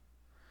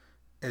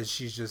 as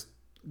she's just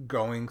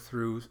going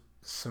through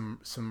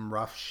some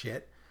rough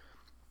shit.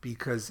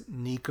 Because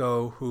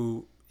Nico,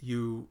 who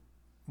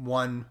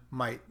one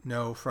might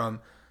know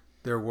from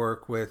their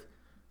work with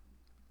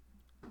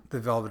the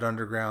Velvet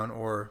Underground,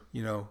 or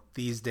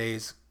these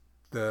days,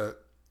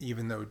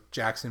 even though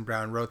Jackson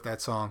Browne wrote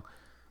that song,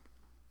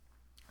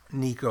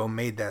 Nico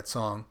made that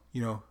song.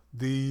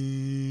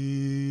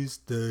 These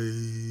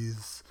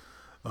days,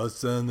 a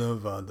son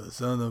of a.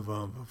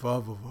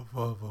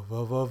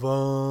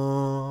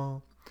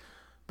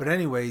 But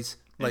anyways,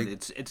 like, and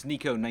it's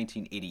Nico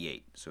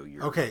 1988, so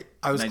you're okay.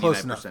 I was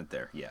close enough.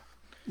 There, yeah.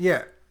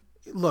 Yeah,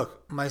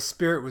 look, my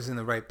spirit was in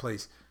the right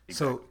place.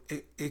 Exactly.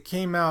 So it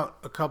came out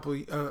a couple,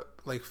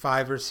 like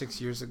 5 or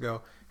 6 years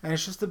ago, and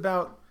it's just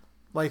about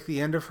like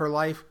the end of her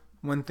life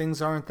when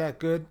things aren't that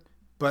good,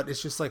 but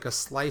it's just like a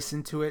slice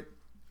into it.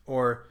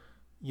 Or,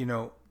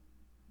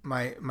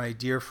 my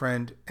dear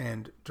friend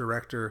and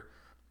director,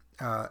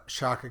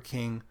 Shaka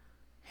King,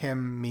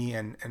 me,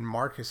 and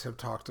Marcus have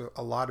talked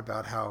a lot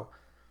about how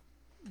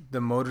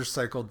The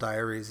Motorcycle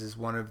Diaries is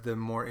one of the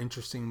more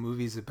interesting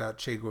movies about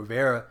Che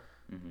Guevara,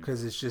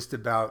 because it's just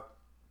about,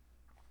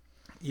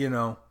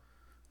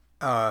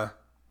 a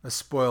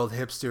spoiled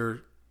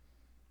hipster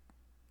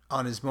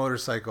on his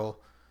motorcycle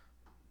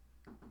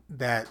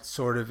that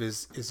sort of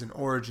is an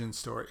origin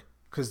story.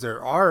 Because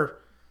there are,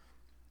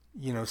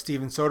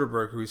 Steven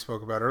Soderbergh, who we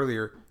spoke about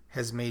earlier,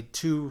 has made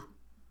 2.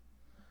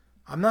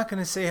 I'm not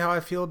going to say how I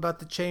feel about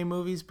the Che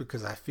movies,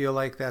 because I feel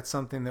like that's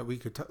something that we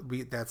could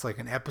that's like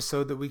an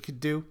episode that we could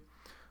do.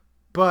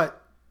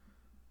 But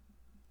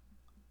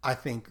I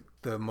think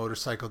The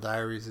Motorcycle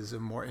Diaries is a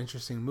more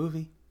interesting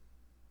movie.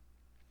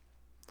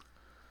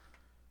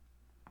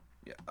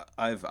 Yeah,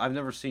 I've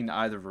never seen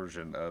either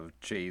version of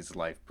Che's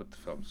life put to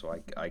film, so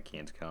I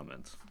can't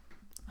comment.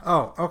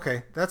 Oh,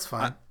 okay, that's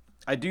fine.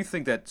 I do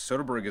think that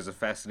Soderbergh is a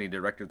fascinating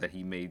director, that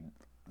he made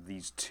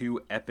these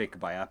 2 epic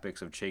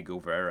biopics of Che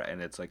Guevara,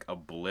 and it's like a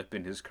blip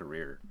in his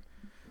career.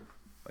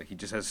 Like, he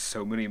just has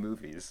so many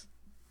movies.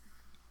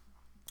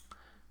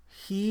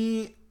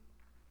 He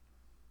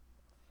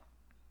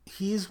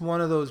he's one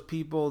of those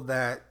people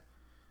that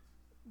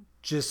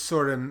just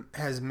sort of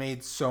has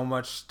made so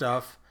much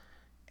stuff,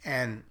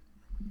 and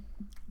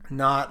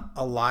not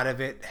a lot of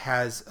it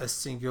has a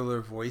singular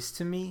voice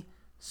to me. Yeah.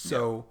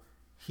 So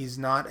he's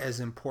not as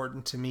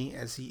important to me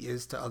as he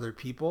is to other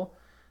people.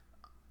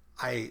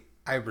 I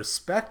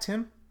respect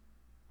him.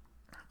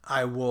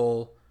 I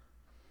will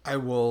I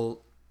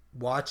will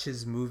watch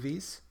his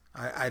movies.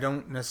 I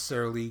don't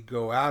necessarily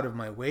go out of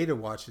my way to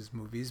watch his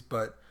movies,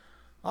 but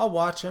I'll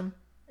watch them,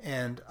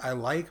 and I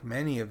like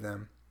many of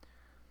them.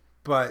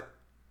 But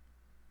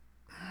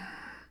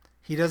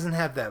he doesn't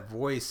have that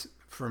voice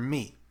for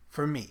me.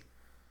 For me,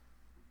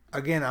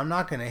 again, I'm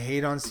not going to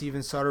hate on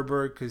Steven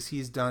Soderbergh because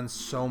he's done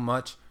so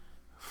much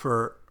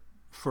for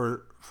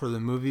for the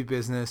movie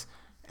business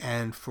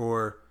and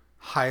for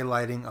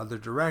highlighting other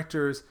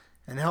directors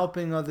and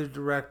helping other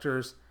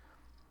directors.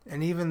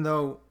 And even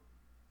though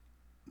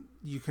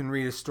you can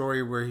read a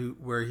story where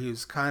he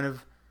was kind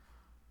of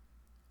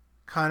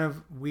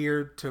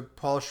weird to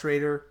Paul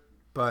Schrader,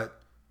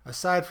 but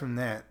aside from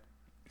that,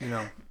 you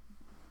know,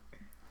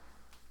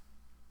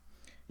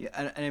 Yeah,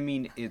 and I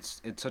mean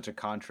it's such a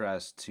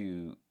contrast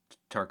to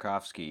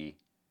Tarkovsky,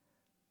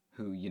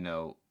 who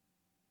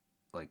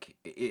like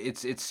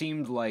it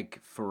seemed like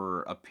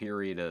for a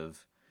period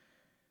of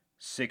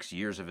 6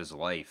 years of his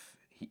life,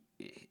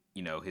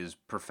 his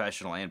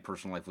professional and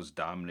personal life was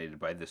dominated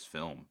by this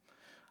film.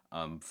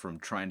 From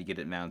trying to get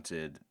it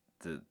mounted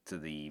to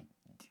the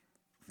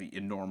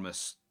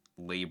enormous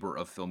labor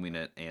of filming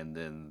it, and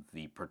then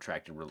the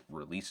protracted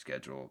release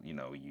schedule.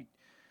 You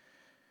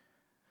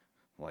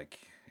like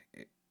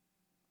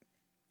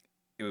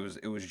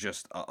it was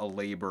just a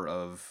labor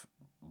of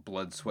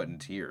blood, sweat,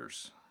 and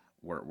tears.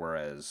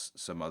 Whereas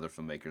some other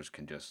filmmakers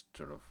can just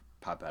sort of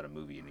pop out a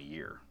movie in a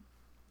year,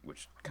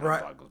 which kind of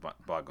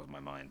right, boggles my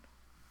mind.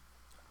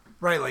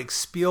 right, like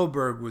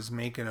Spielberg was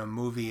making a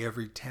movie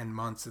every 10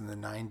 months in the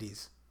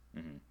 90s.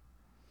 Hmm.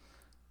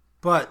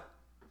 But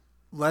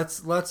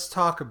let's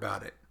talk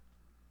about it.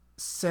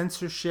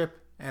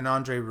 Censorship and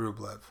Andrei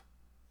Rublev.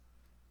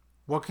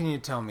 What can you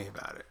tell me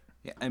about it?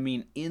 Yeah, I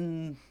mean,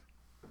 in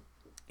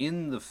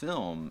the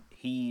film,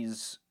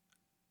 he's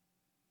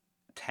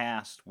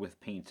tasked with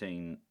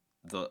painting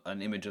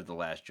an image of the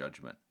Last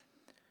Judgment,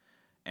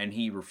 and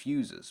he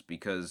refuses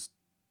because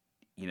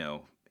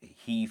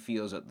he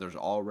feels that there's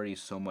already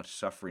so much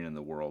suffering in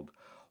the world.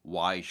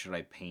 Why should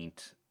I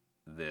paint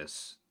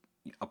this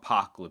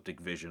apocalyptic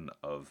vision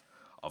of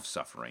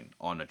suffering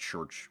on a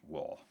church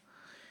wall?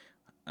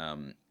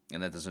 And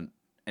that doesn't,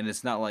 and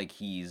it's not like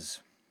he's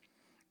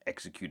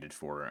executed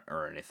for it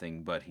or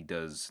anything, but he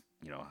does,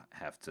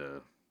 have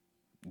to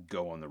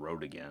go on the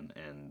road again,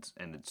 and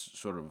it's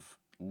sort of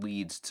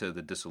leads to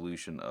the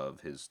dissolution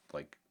of his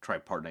like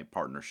tripartite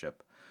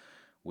partnership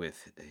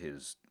with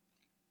his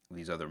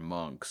these other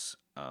monks.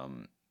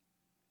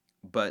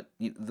 But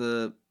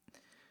the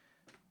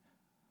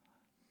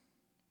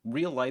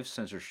real life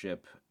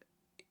censorship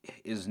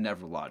is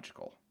never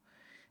logical.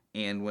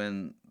 And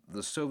when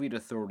the Soviet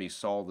authorities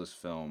saw this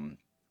film,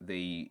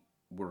 they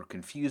were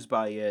confused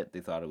by it. They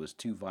thought it was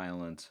too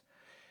violent,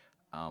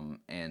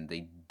 and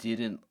they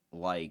didn't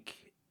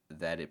like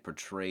that it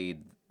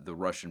portrayed the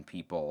Russian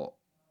people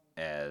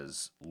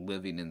as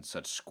living in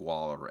such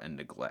squalor and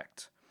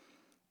neglect.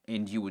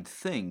 And you would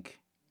think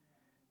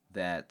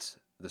that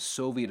the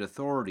Soviet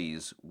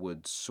authorities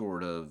would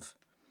sort of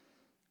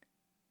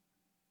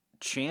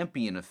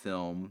champion a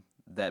film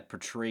that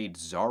portrayed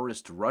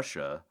Tsarist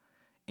Russia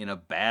in a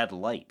bad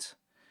light.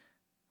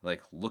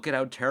 Like, look at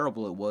how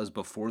terrible it was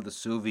before the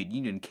Soviet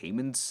Union came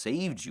and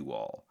saved you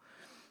all.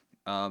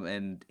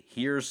 And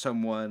here's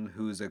someone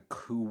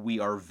who we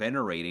are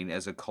venerating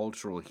as a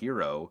cultural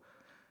hero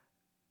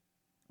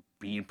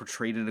being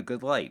portrayed in a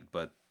good light,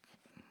 but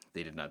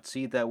they did not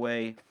see it that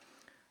way.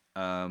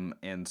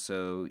 And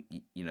so,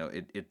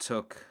 it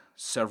took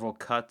several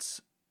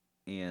cuts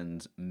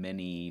and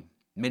many,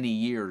 many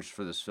years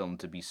for this film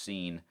to be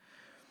seen.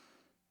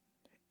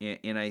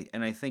 And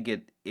I think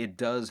it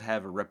does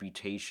have a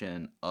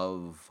reputation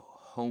of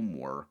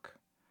homework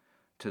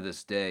to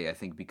this day. I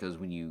think because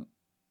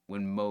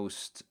when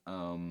most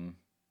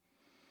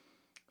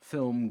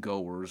film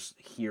goers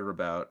hear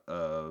about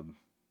a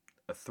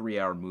 3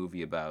 hour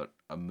movie about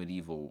a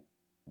medieval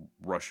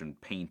Russian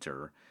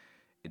painter,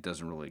 it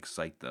doesn't really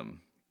excite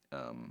them.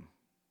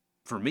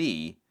 For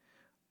me,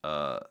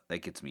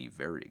 that gets me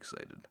very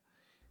excited.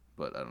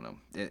 But I don't know.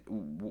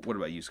 What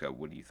about you, Scott?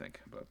 What do you think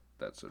about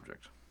that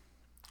subject?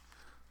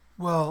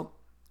 Well,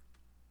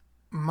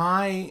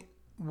 my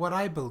what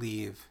I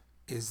believe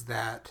is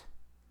that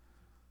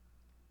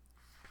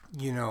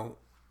you know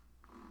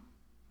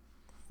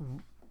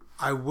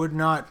I would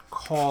not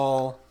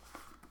call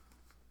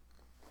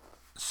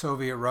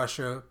Soviet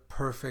Russia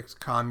perfect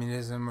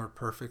communism or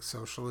perfect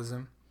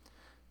socialism,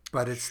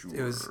 but it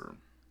was, Sure.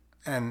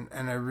 and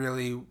I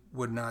really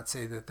would not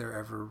say that there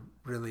ever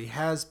really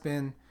has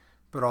been,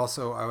 but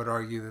also I would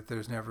argue that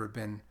there's never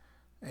been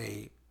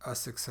a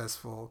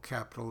successful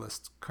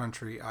capitalist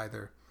country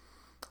either.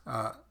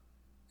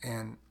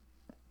 And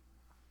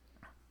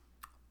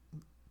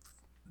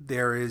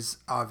there is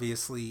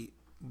obviously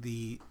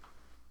the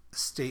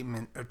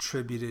statement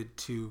attributed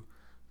to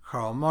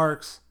Karl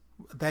Marx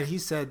that he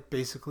said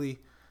basically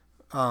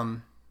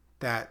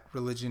that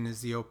religion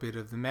is the opiate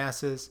of the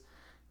masses,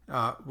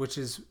 which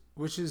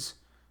is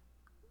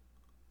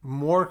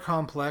more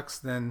complex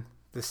than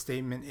the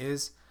statement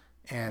is.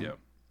 And Yeah.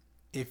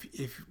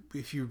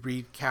 if you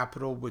read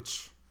Capital,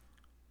 which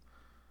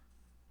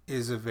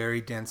is a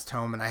very dense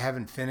tome, and I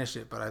haven't finished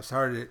it, but I've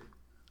started it.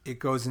 It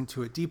goes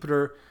into it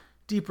deeper.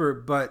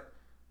 But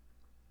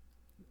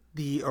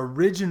the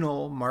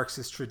original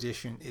Marxist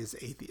tradition is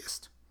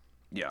atheist,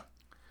 Yeah.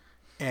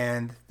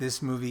 and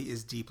this movie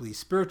is deeply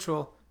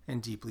spiritual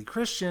and deeply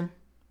Christian.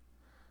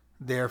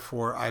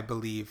 Therefore, I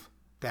believe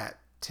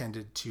that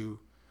tended to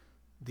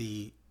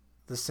the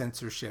the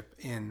censorship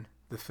in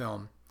the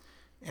film,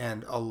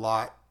 and a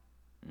lot.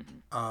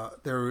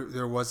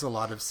 There was a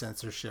lot of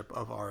censorship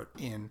of art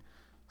in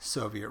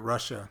Soviet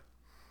Russia,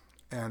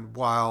 and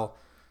while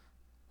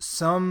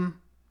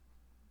some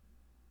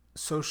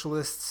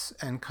socialists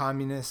and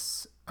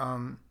communists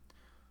are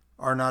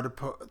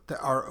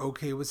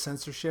okay with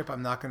censorship,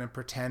 I'm not going to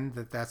pretend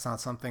that that's not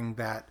something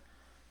that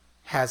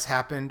has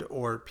happened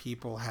or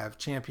people have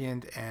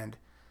championed, and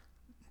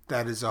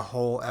that is a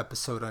whole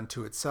episode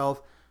unto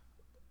itself.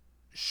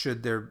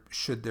 Should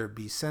there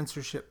be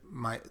censorship?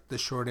 The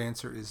short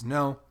answer is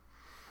no.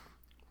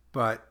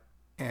 But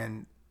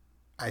and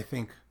I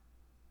think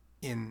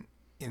in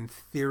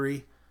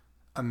theory,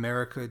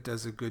 America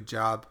does a good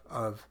job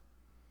of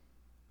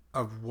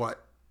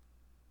what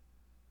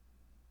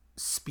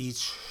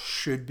speech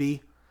should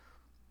be.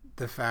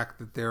 The fact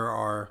that there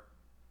are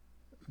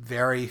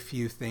very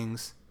few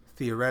things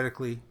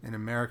theoretically in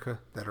America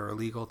that are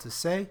illegal to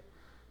say,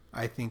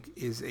 I think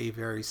is a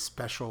very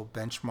special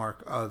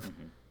benchmark of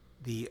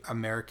the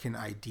American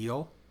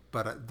ideal.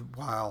 But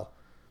while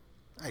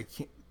I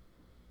can't,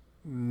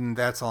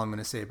 that's all I'm going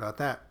to say about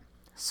that.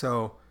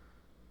 So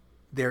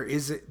there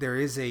is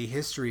a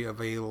history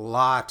of a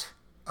lot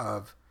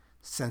of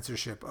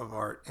censorship of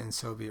art in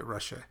Soviet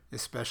Russia,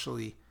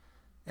 especially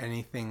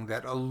anything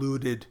that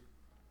alluded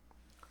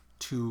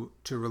to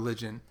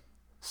religion.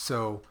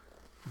 So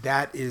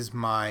that is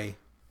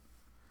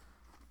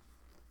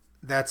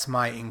that's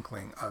my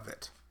inkling of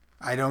it.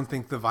 I don't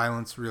think the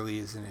violence really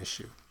is an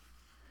issue.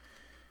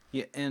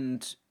 Yeah,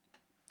 and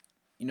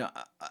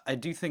I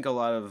do think a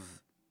lot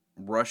of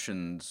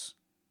Russians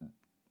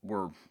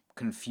were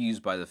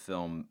confused by the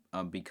film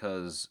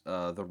because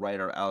the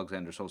writer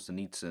Alexander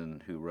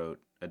Solzhenitsyn, who wrote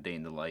A Day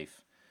in the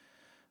Life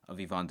of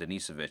Ivan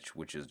Denisovich,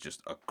 which is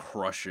just a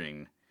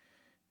crushing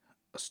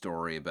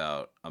story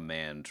about a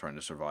man trying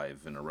to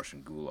survive in a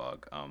Russian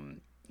gulag.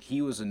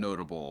 He was a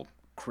notable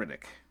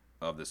critic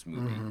of this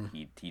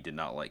movie. He did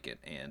not like it,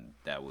 and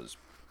that was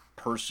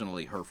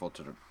personally hurtful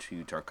to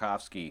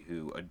Tarkovsky,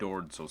 who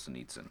adored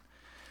Solzhenitsyn.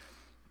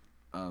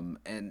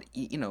 And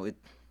it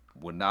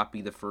would not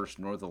be the first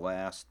nor the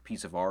last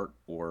piece of art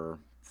or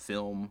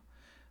film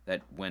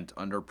that went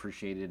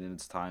underappreciated in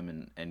its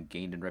time and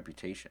gained in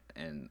reputation.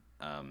 And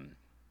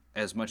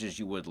as much as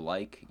you would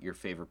like your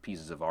favorite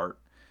pieces of art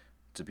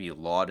to be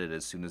lauded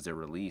as soon as they're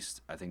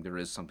released, I think there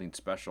is something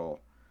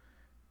special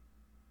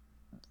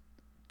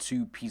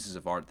to pieces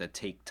of art that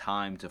take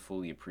time to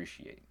fully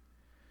appreciate.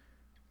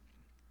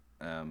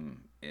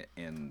 Um,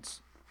 and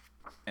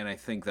and I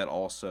think that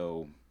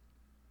also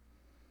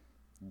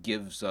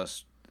gives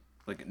us,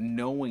 like,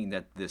 knowing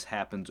that this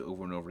happens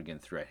over and over again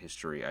throughout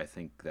history. I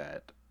think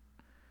that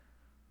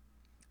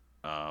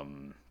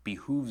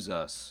behooves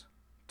us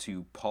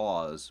to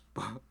pause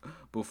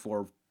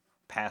before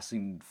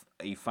passing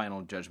a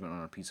final judgment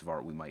on a piece of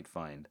art we might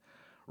find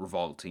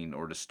revolting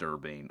or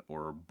disturbing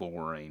or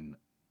boring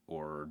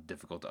or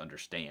difficult to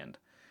understand.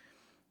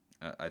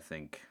 I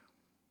think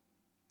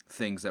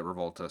things that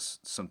revolt us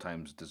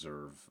sometimes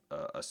deserve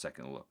a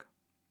second look.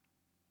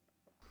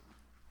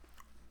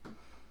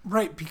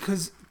 Right,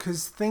 because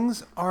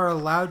things are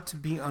allowed to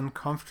be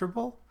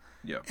uncomfortable,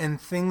 Yeah.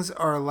 and things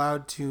are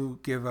allowed to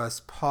give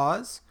us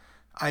pause.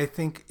 I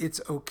think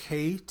it's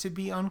okay to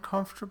be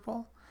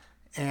uncomfortable,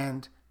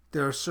 and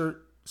there are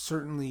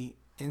certainly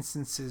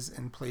instances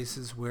and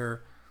places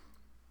where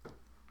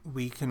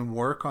we can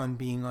work on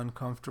being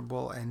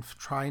uncomfortable and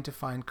trying to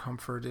find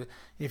comfort.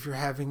 If you're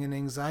having an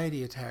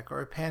anxiety attack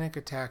or a panic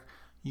attack,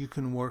 you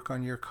can work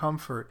on your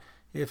comfort.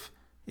 If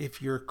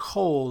you're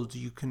cold,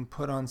 you can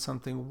put on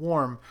something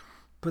warm.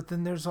 But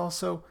then there's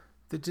also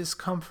the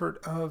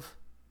discomfort of,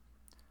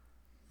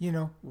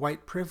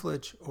 white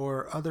privilege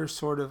or other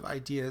sort of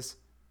ideas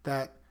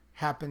that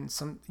happen.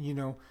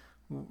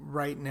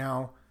 Right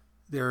now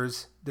there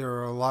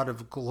are a lot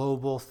of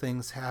global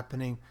things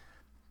happening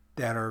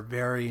that are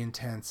very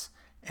intense,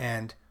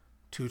 and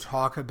to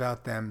talk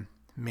about them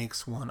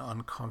makes one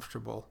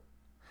uncomfortable.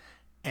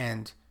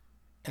 And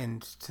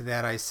to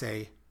that I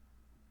say,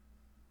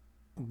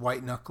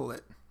 white knuckle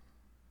it.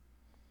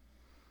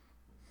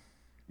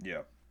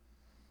 Yeah.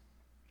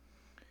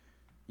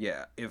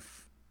 Yeah.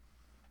 If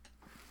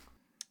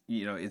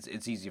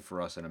it's easy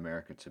for us in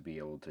America to be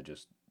able to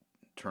just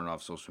turn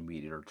off social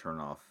media or turn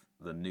off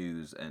the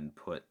news and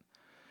put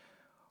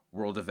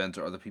world events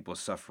or other people's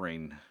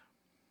suffering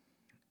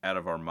out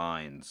of our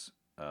minds.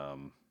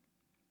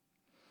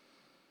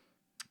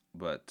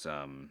 But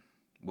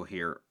we'll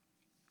hear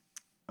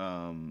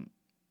um,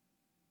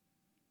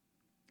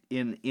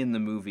 in the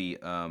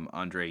movie,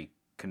 Andrei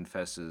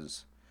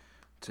confesses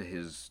to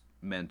his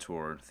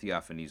mentor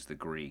Theophanes the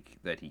Greek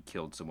that he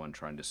killed someone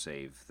trying to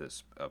save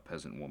this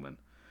peasant woman.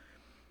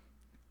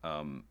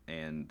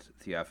 And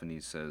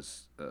Theophanes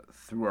says,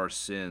 "Through our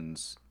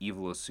sins,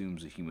 evil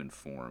assumes a human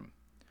form.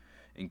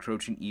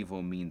 Encroaching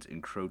evil means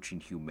encroaching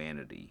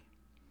humanity.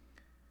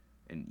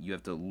 And you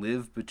have to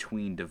live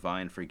between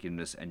divine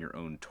forgiveness and your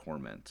own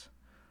torment.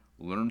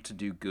 Learn to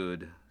do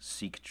good,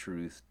 seek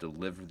truth,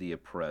 deliver the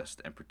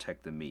oppressed, and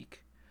protect the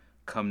meek.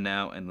 Come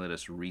now and let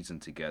us reason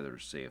together,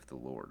 saith the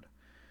Lord."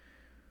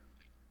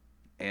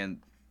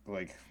 And,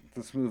 like,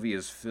 this movie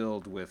is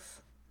filled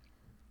with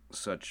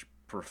such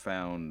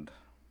profound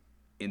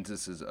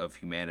instances of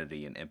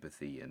humanity and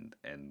empathy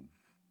and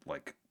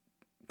like,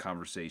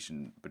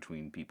 conversation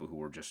between people who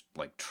are just,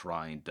 like,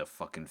 trying to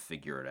fucking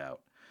figure it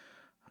out.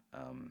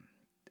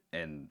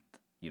 And,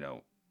 you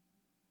know,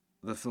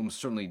 the film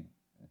certainly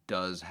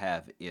does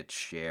have its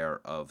share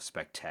of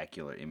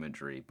spectacular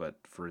imagery, but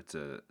for it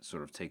to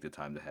sort of take the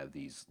time to have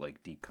these,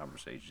 like, deep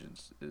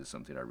conversations is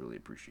something I really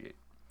appreciate.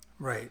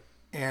 Right.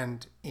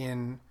 And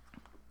in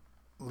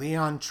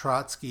Leon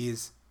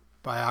Trotsky's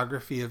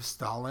biography of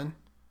Stalin,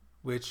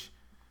 which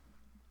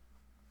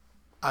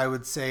I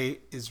would say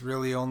is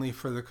really only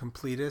for the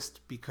completist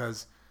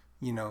because,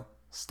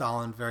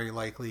 Stalin very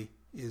likely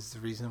is the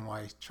reason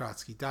why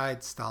Trotsky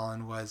died.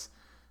 Stalin was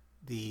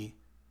the,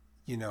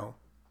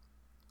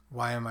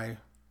 why am I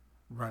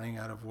running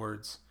out of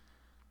words?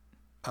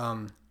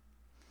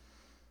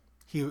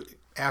 He,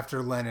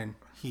 after Lenin,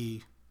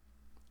 he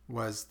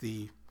was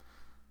the,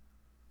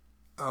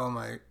 oh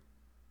my,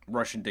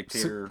 Russian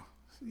dictator.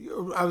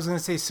 I was going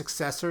to say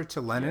successor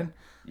to Lenin,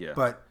 Yeah.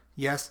 but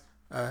yes,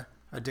 a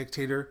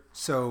dictator.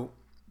 So,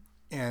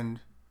 and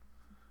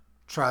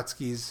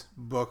Trotsky's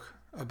book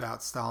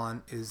about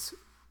Stalin is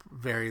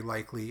very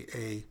likely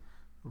a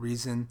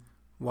reason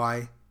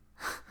why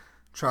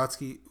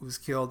Trotsky was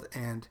killed.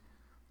 And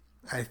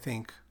I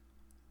think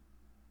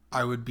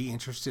I would be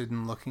interested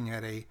in looking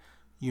at a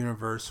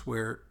universe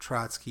where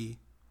Trotsky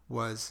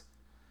was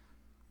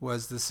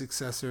the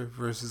successor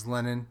versus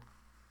Lenin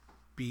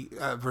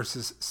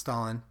versus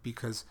Stalin,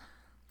 because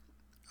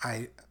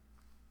I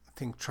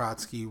think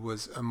Trotsky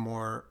was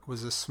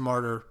a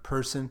smarter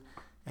person,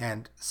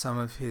 and some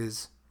of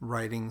his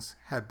writings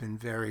have been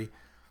very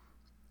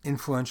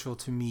influential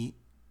to me,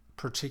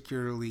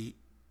 particularly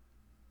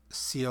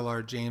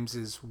C.L.R.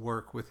 James's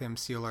work with him.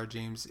 C.L.R.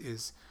 James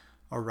is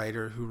a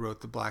writer who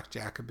wrote The Black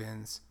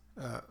Jacobins,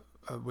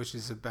 which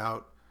is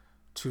about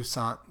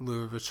Toussaint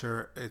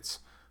Louverture. It's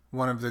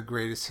one of the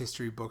greatest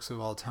history books of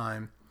all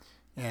time,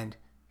 and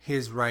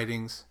his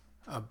writings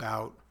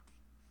about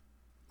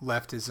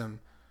leftism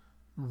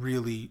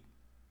really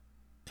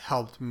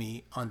helped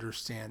me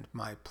understand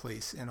my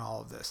place in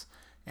all of this.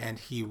 And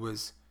he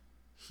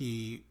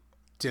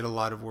did a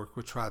lot of work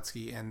with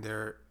Trotsky, and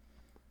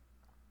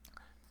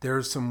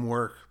there's some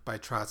work by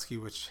Trotsky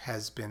which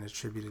has been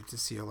attributed to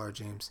C.L.R.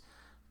 James,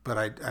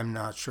 but I'm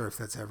not sure if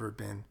that's ever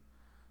been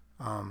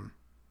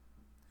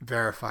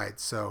verified,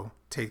 so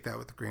take that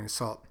with a grain of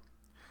salt.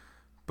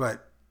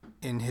 But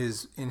in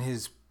his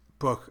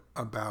book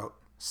about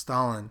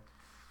Stalin,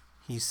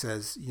 he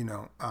says,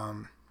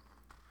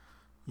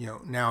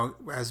 now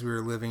as we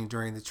were living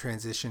during the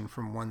transition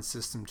from one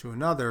system to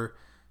another,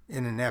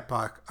 in an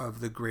epoch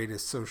of the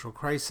greatest social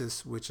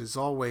crisis, which as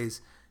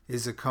always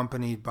is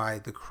accompanied by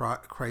the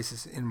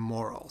crisis in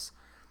morals.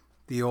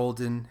 The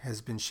olden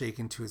has been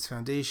shaken to its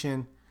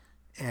foundation,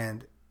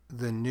 and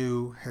the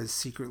new has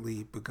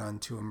secretly begun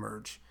to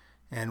emerge.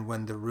 And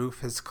when the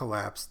roof has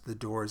collapsed, the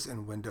doors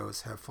and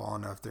windows have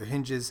fallen off their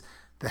hinges.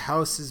 The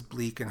house is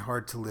bleak and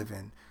hard to live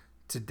in.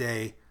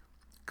 Today,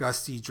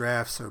 gusty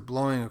drafts are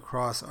blowing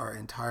across our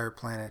entire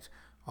planet.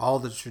 All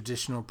the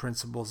traditional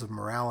principles of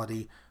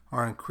morality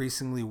are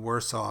increasingly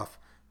worse off,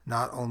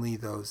 not only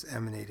those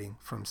emanating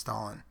from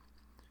Stalin.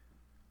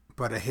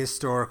 But a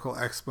historical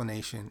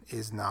explanation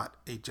is not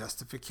a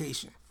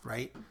justification,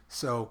 right?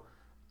 So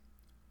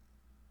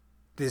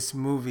this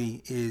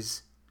movie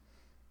is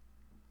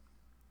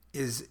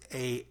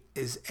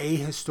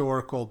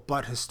ahistorical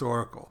but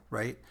historical,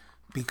 right?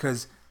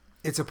 Because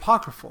it's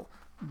apocryphal.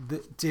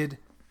 Did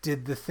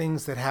the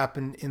things that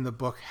happen in the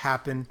book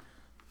happen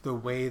the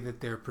way that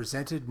they're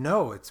presented?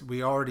 No,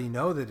 we already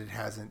know that it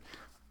hasn't.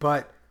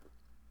 But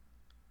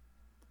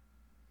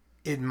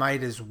it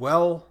might as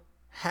well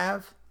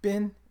have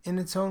been in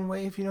its own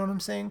way, if you know what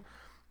I'm saying,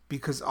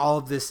 because all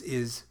of this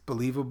is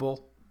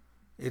believable.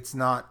 It's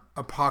not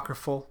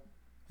apocryphal.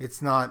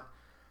 It's not,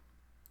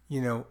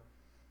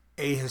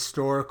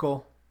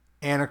 ahistorical,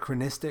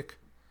 anachronistic,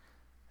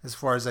 as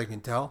far as I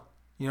can tell.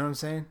 You know what I'm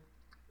saying?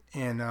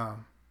 And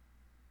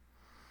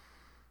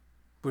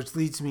which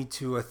leads me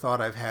to a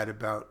thought I've had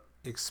about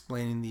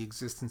explaining the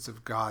existence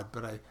of God,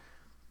 but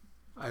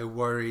I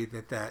worry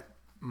that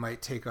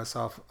might take us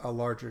off a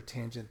larger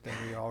tangent than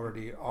we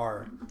already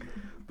are.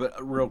 But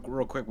real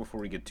quick before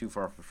we get too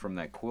far from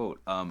that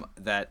quote,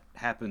 that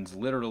happens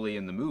literally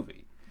in the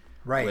movie.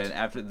 Right. When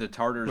after the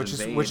Tartars Which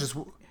is invade,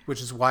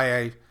 which is why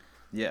I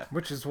yeah.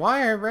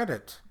 read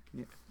it.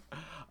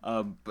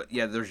 But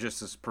yeah, there's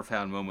just this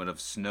profound moment of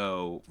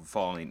snow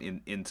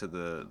falling into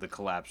the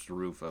collapsed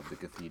roof of the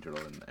cathedral,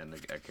 and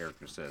a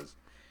character says,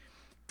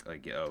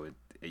 like, oh,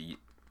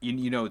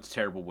 you know it's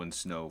terrible when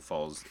snow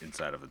falls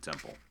inside of a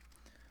temple,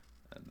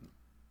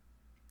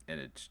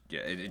 and it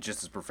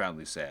just is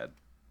profoundly sad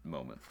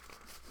moment.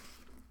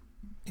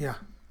 Yeah.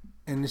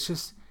 And it's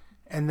just,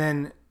 and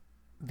then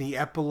the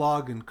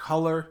epilogue in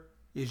color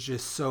is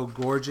just so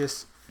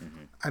gorgeous.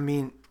 Mm-hmm. I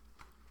mean,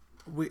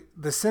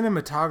 the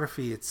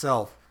cinematography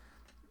itself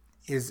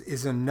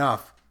is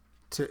enough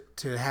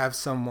to have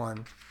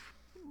someone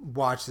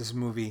watch this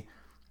movie.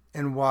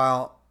 And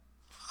while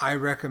I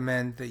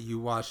recommend that you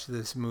watch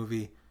this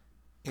movie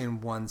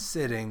in one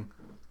sitting,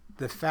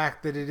 the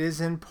fact that it is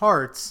in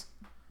parts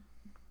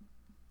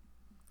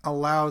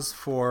allows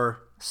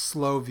for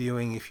slow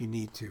viewing if you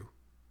need to.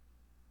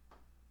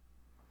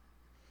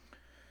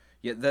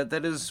 Yeah,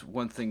 that is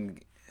one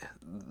thing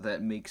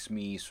that makes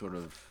me sort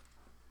of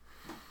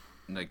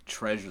like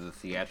treasure the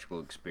theatrical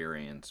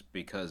experience,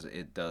 because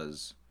it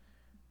does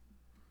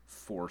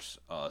force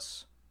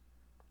us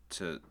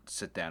to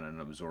sit down and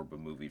absorb a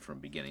movie from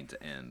beginning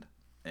to end.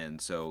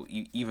 And so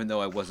even though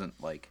I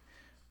wasn't like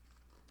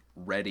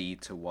ready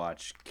to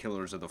watch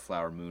Killers of the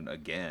Flower Moon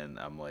again,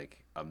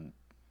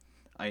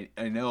 I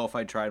know if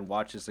I try and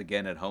watch this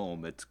again at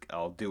home,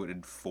 I'll do it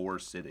in 4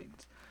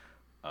 sittings.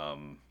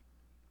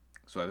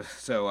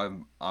 So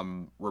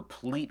I'm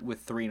replete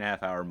with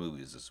 3.5-hour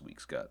movies this week,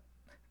 Scott.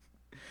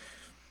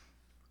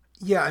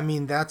 Yeah, I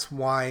mean that's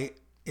why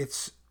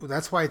it's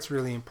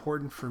really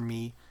important for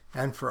me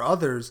and for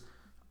others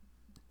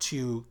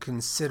to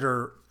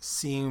consider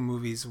seeing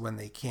movies when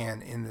they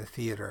can in the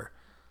theater.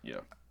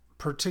 Yeah.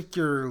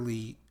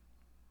 Particularly,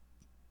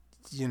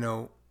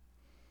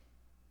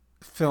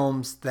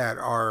 films that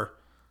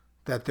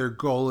their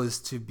goal is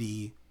to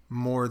be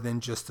more than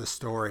just a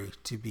story,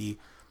 to be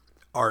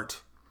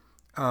art.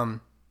 And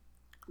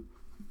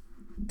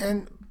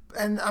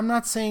I'm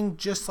not saying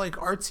just like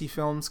artsy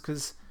films,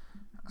 because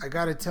I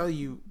gotta tell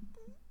you,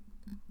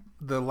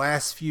 the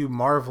last few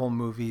Marvel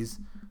movies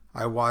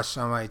I watched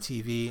on my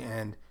TV,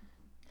 and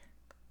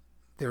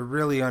they're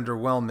really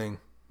underwhelming.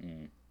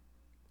 Mm.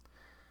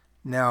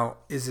 Now,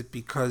 is it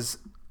because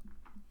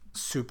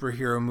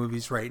superhero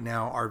movies right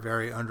now are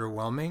very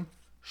underwhelming?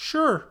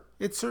 Sure,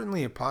 it's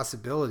certainly a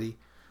possibility.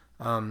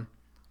 I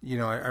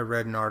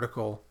read an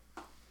article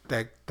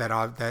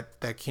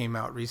that came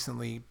out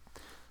recently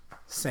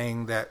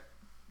saying that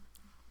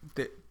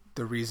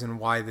the reason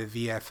why the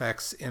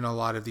VFX in a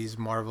lot of these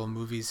Marvel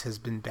movies has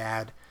been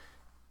bad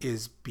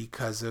is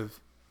because of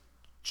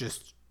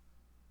just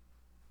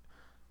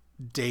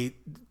due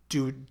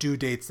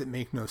dates that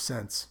make no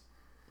sense.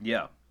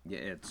 Yeah,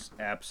 it's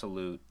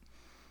absolute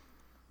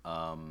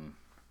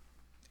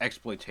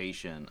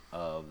exploitation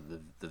of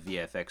the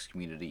VFX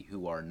community,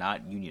 who are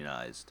not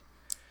unionized.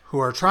 Who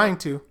are trying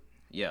to.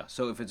 Yeah,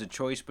 so if it's a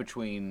choice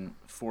between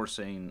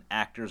forcing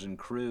actors and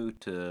crew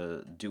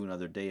to do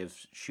another day of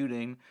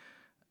shooting,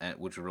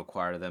 which would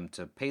require them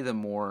to pay them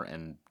more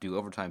and do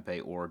overtime pay,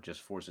 or just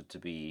force it to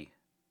be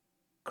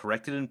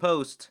corrected in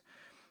post,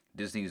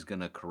 Disney's going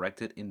to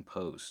correct it in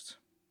post.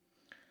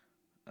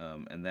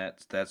 And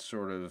that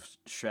sort of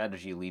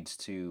strategy leads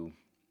to,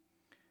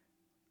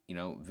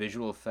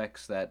 visual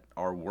effects that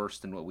are worse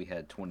than what we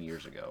had 20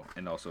 years ago,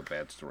 and also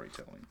bad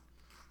storytelling.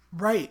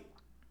 Right.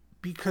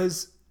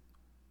 Because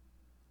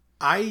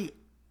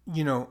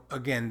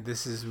again,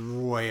 this is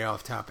way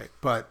off topic,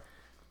 but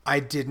I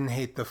didn't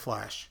hate The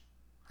Flash.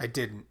 I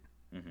didn't.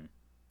 Mm-hmm.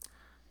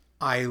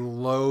 I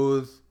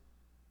loathe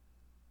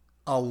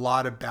a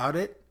lot about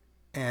it,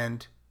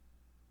 and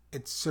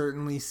it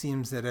certainly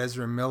seems that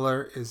Ezra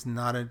Miller is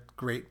not a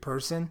great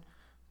person,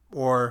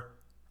 or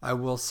I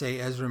will say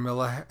Ezra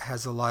Miller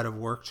has a lot of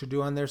work to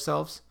do on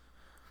themselves.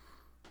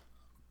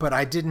 But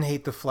I didn't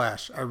hate The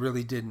Flash. I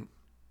really didn't.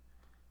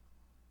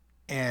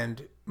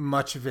 And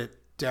much of it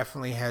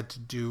definitely had to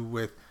do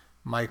with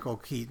Michael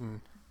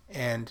Keaton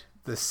and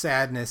the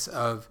sadness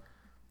of,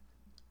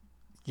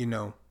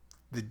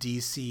 the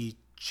DC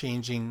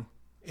changing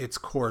its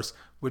course,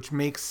 which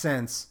makes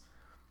sense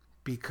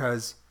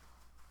because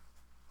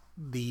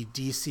the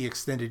DC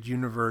Extended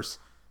Universe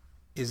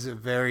is a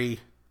very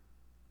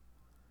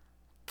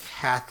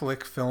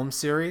Catholic film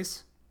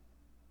series.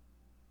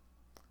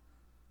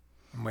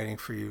 I'm waiting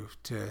for you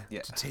to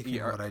take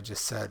in what I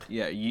just said.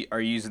 Yeah, you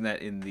are using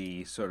that in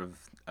the sort of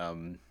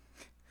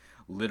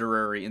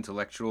literary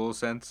intellectual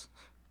sense?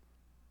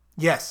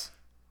 Yes.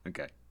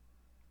 Okay.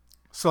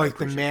 So like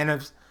the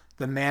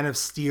Man of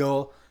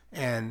Steel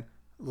and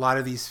a lot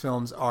of these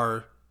films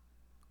are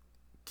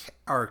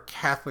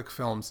Catholic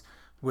films,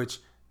 which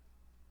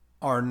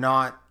are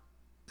not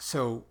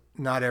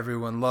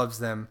everyone loves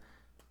them,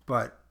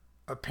 but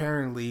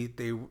apparently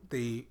the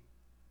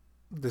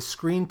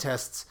screen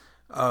tests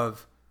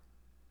of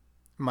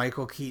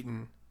Michael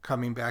Keaton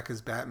coming back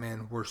as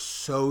Batman were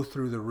so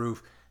through the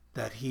roof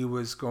that he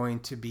was going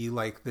to be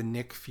like the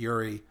Nick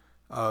Fury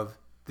of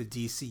the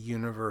DC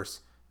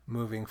universe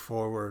moving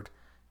forward.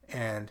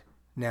 And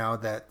now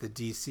that the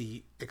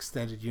DC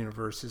extended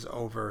universe is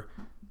over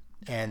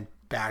and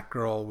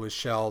Batgirl was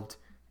shelved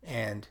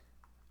and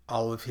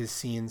all of his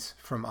scenes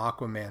from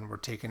Aquaman were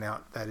taken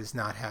out, that is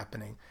not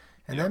happening.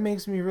 And Yeah. that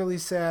makes me really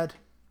sad.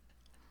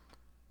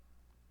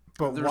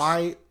 But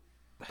There's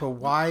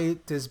why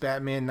does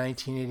Batman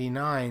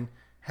 1989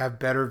 have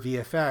better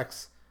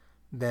VFX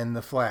than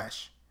The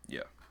Flash?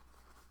 yeah.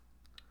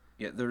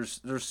 Yeah,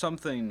 there's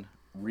something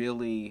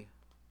really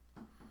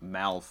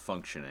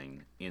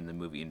malfunctioning in the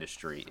movie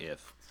industry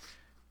if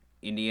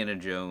Indiana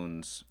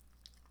Jones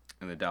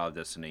and the Dial of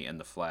Destiny and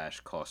The Flash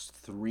cost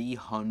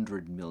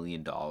 $300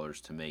 million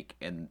to make,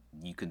 and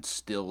you can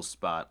still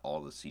spot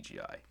all the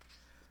CGI.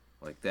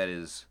 Like, that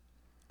is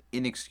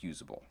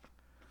inexcusable.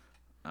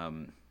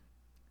 And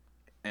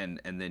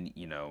then,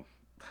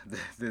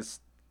 this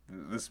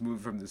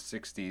movie from the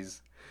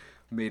 '60s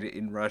made it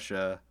in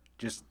Russia,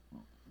 just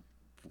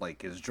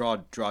like is jaw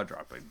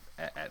dropping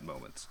at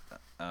moments.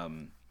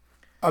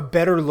 A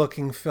better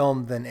looking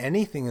film than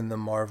anything in the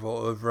Marvel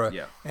oeuvre.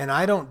 Yeah. And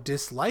I don't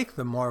dislike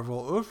the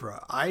Marvel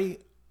oeuvre. I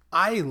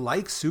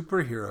like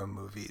superhero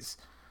movies.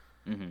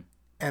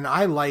 And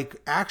I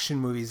like action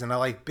movies and I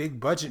like big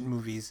budget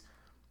movies.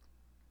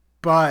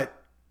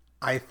 But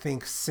I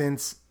think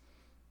since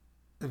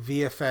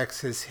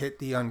VFX has hit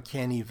the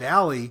uncanny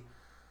valley,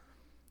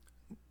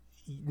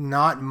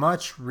 not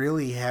much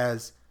really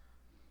has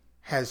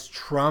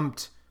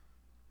trumped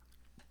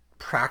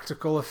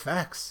practical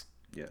effects.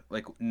 Yeah,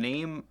 like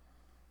name,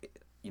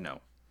 you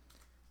know,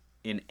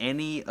 in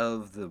any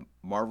of the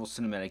Marvel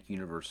Cinematic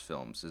Universe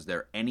films, is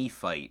there any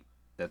fight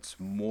that's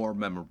more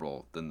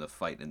memorable than the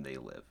fight in They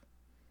Live?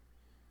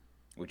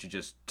 Which is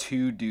just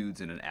two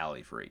dudes in an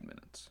alley for 8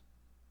 minutes.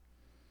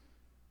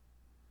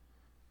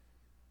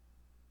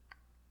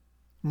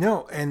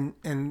 No, and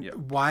Yeah.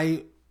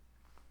 why?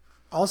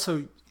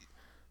 Also,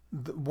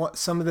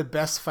 some of the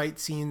best fight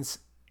scenes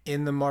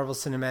in the Marvel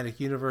Cinematic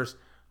Universe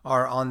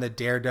are on the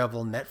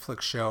Daredevil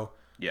Netflix show,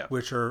 Yeah.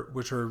 which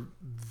are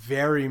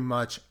very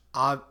much,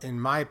 in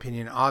my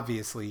opinion,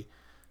 obviously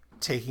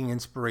taking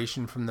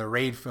inspiration from the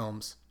Raid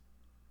films,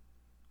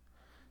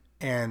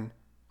 and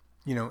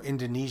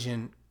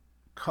Indonesian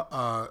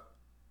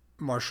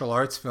martial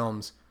arts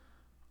films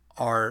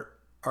are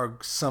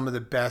some of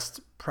the best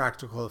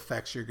practical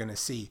effects you're going to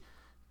see.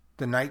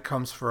 The Night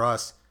Comes for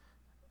Us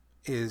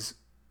is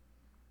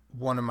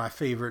one of my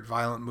favorite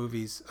violent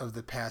movies of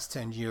the past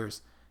 10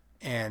 years.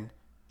 And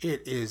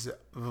it is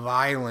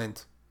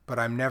violent, but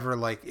I'm never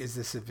like, is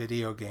this a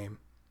video game?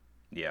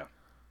 Yeah.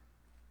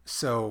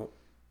 So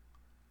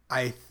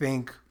I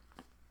think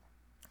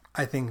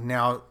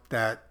now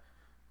that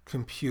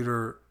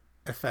computer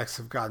effects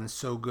have gotten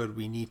so good,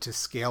 we need to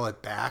scale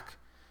it back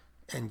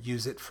and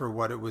use it for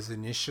what it was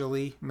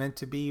initially meant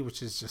to be,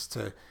 which is just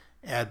to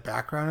add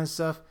background and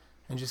stuff,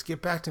 and just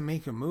get back to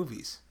making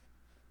movies.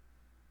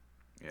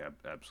 Yeah,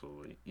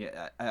 absolutely.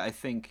 Yeah, I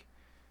think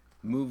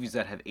movies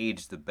that have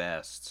aged the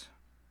best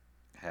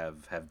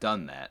have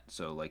done that.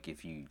 So, like,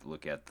 if you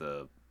look at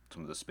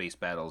some of the space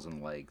battles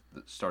and like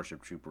the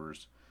Starship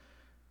Troopers,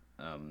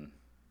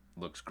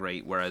 looks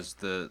great, whereas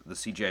the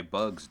CGI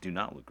bugs do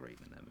not look great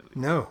in that movie.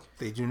 No,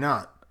 they do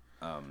not.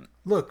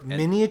 Look,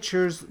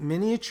 miniatures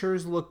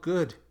look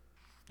good.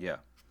 Yeah,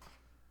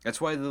 that's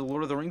why the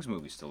Lord of the Rings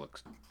movie still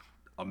looks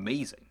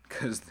amazing,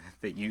 because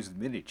they used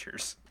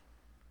miniatures,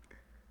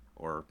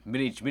 or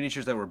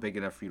miniatures that were big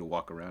enough for you to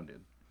walk around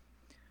in.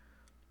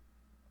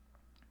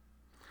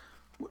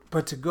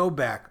 But to go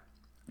back,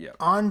 Yeah,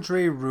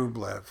 Andrei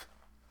Rublev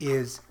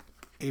is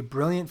a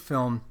brilliant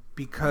film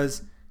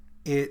because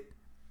it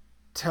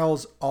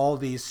tells all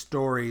these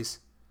stories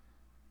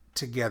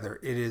together.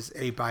 It is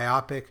a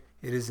biopic,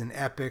 it is an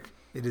epic,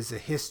 it is a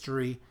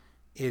history,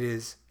 it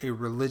is a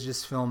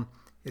religious film,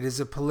 it is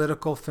a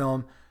political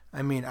film.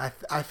 I mean,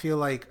 I feel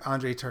like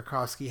Andrei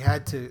Tarkovsky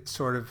had to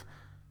sort of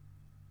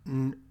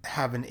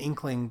have an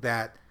inkling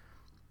that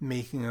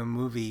making a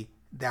movie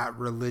that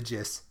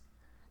religious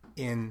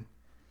in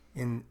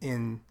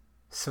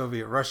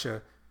Soviet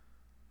Russia,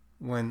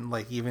 when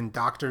like even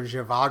Dr.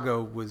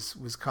 Zhivago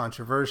was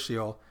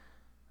controversial,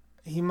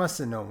 he must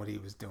have known what he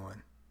was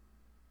doing.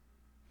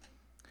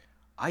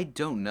 I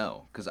don't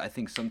know, because I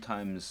think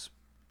sometimes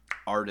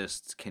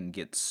artists can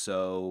get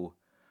so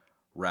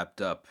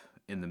wrapped up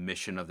in the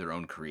mission of their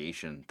own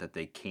creation that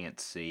they can't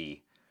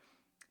see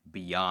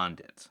beyond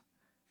it.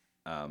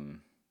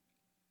 And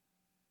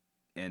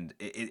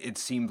it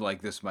seemed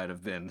like this might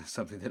have been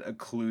something that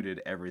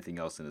occluded everything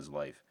else in his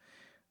life.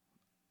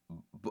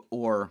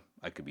 Or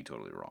I could be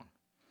totally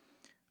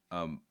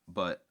wrong.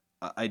 But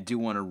I do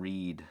want to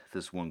read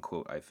this one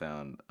quote I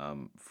found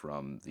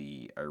from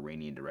the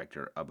Iranian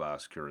director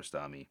Abbas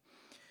Kiarostami.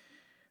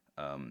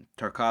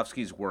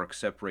 Tarkovsky's work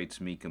separates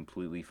me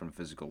completely from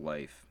physical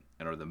life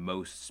and are the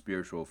most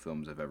spiritual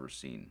films I've ever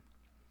seen.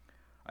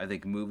 I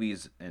think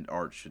movies and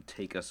art should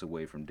take us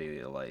away from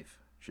daily life,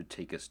 should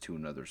take us to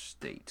another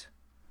state.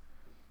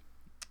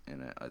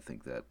 And I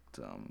think that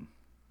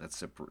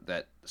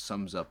that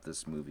sums up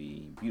this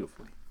movie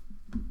beautifully.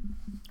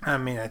 I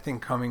mean, I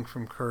think coming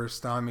from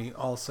Kurostami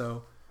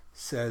also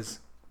says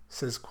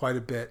quite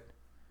a bit,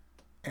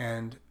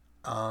 and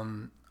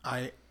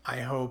I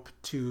hope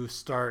to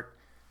start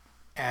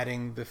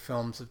adding the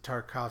films of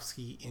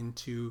Tarkovsky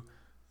into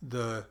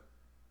the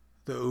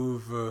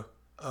oeuvre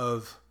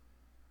of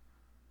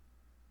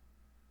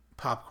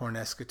Popcorn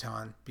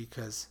Eschaton,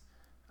 because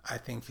I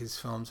think his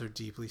films are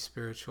deeply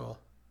spiritual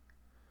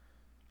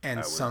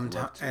and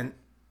sometimes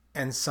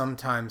and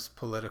sometimes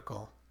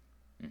political.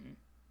 Mm-hmm.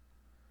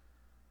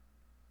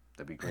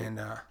 That'd be great.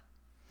 And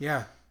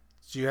yeah,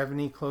 do you have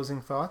any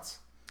closing thoughts?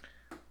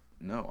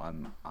 No,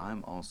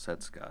 I'm all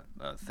set, Scott.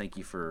 Thank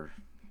you for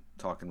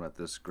talking about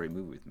this great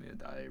movie with me.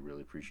 I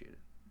really appreciate it.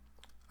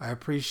 I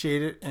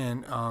appreciate it,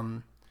 and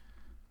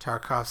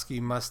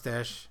Tarkovsky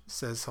mustache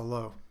says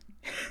hello.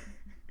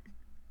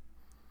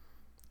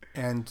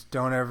 And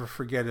don't ever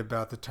forget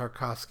about the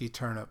Tarkovsky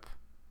turnip.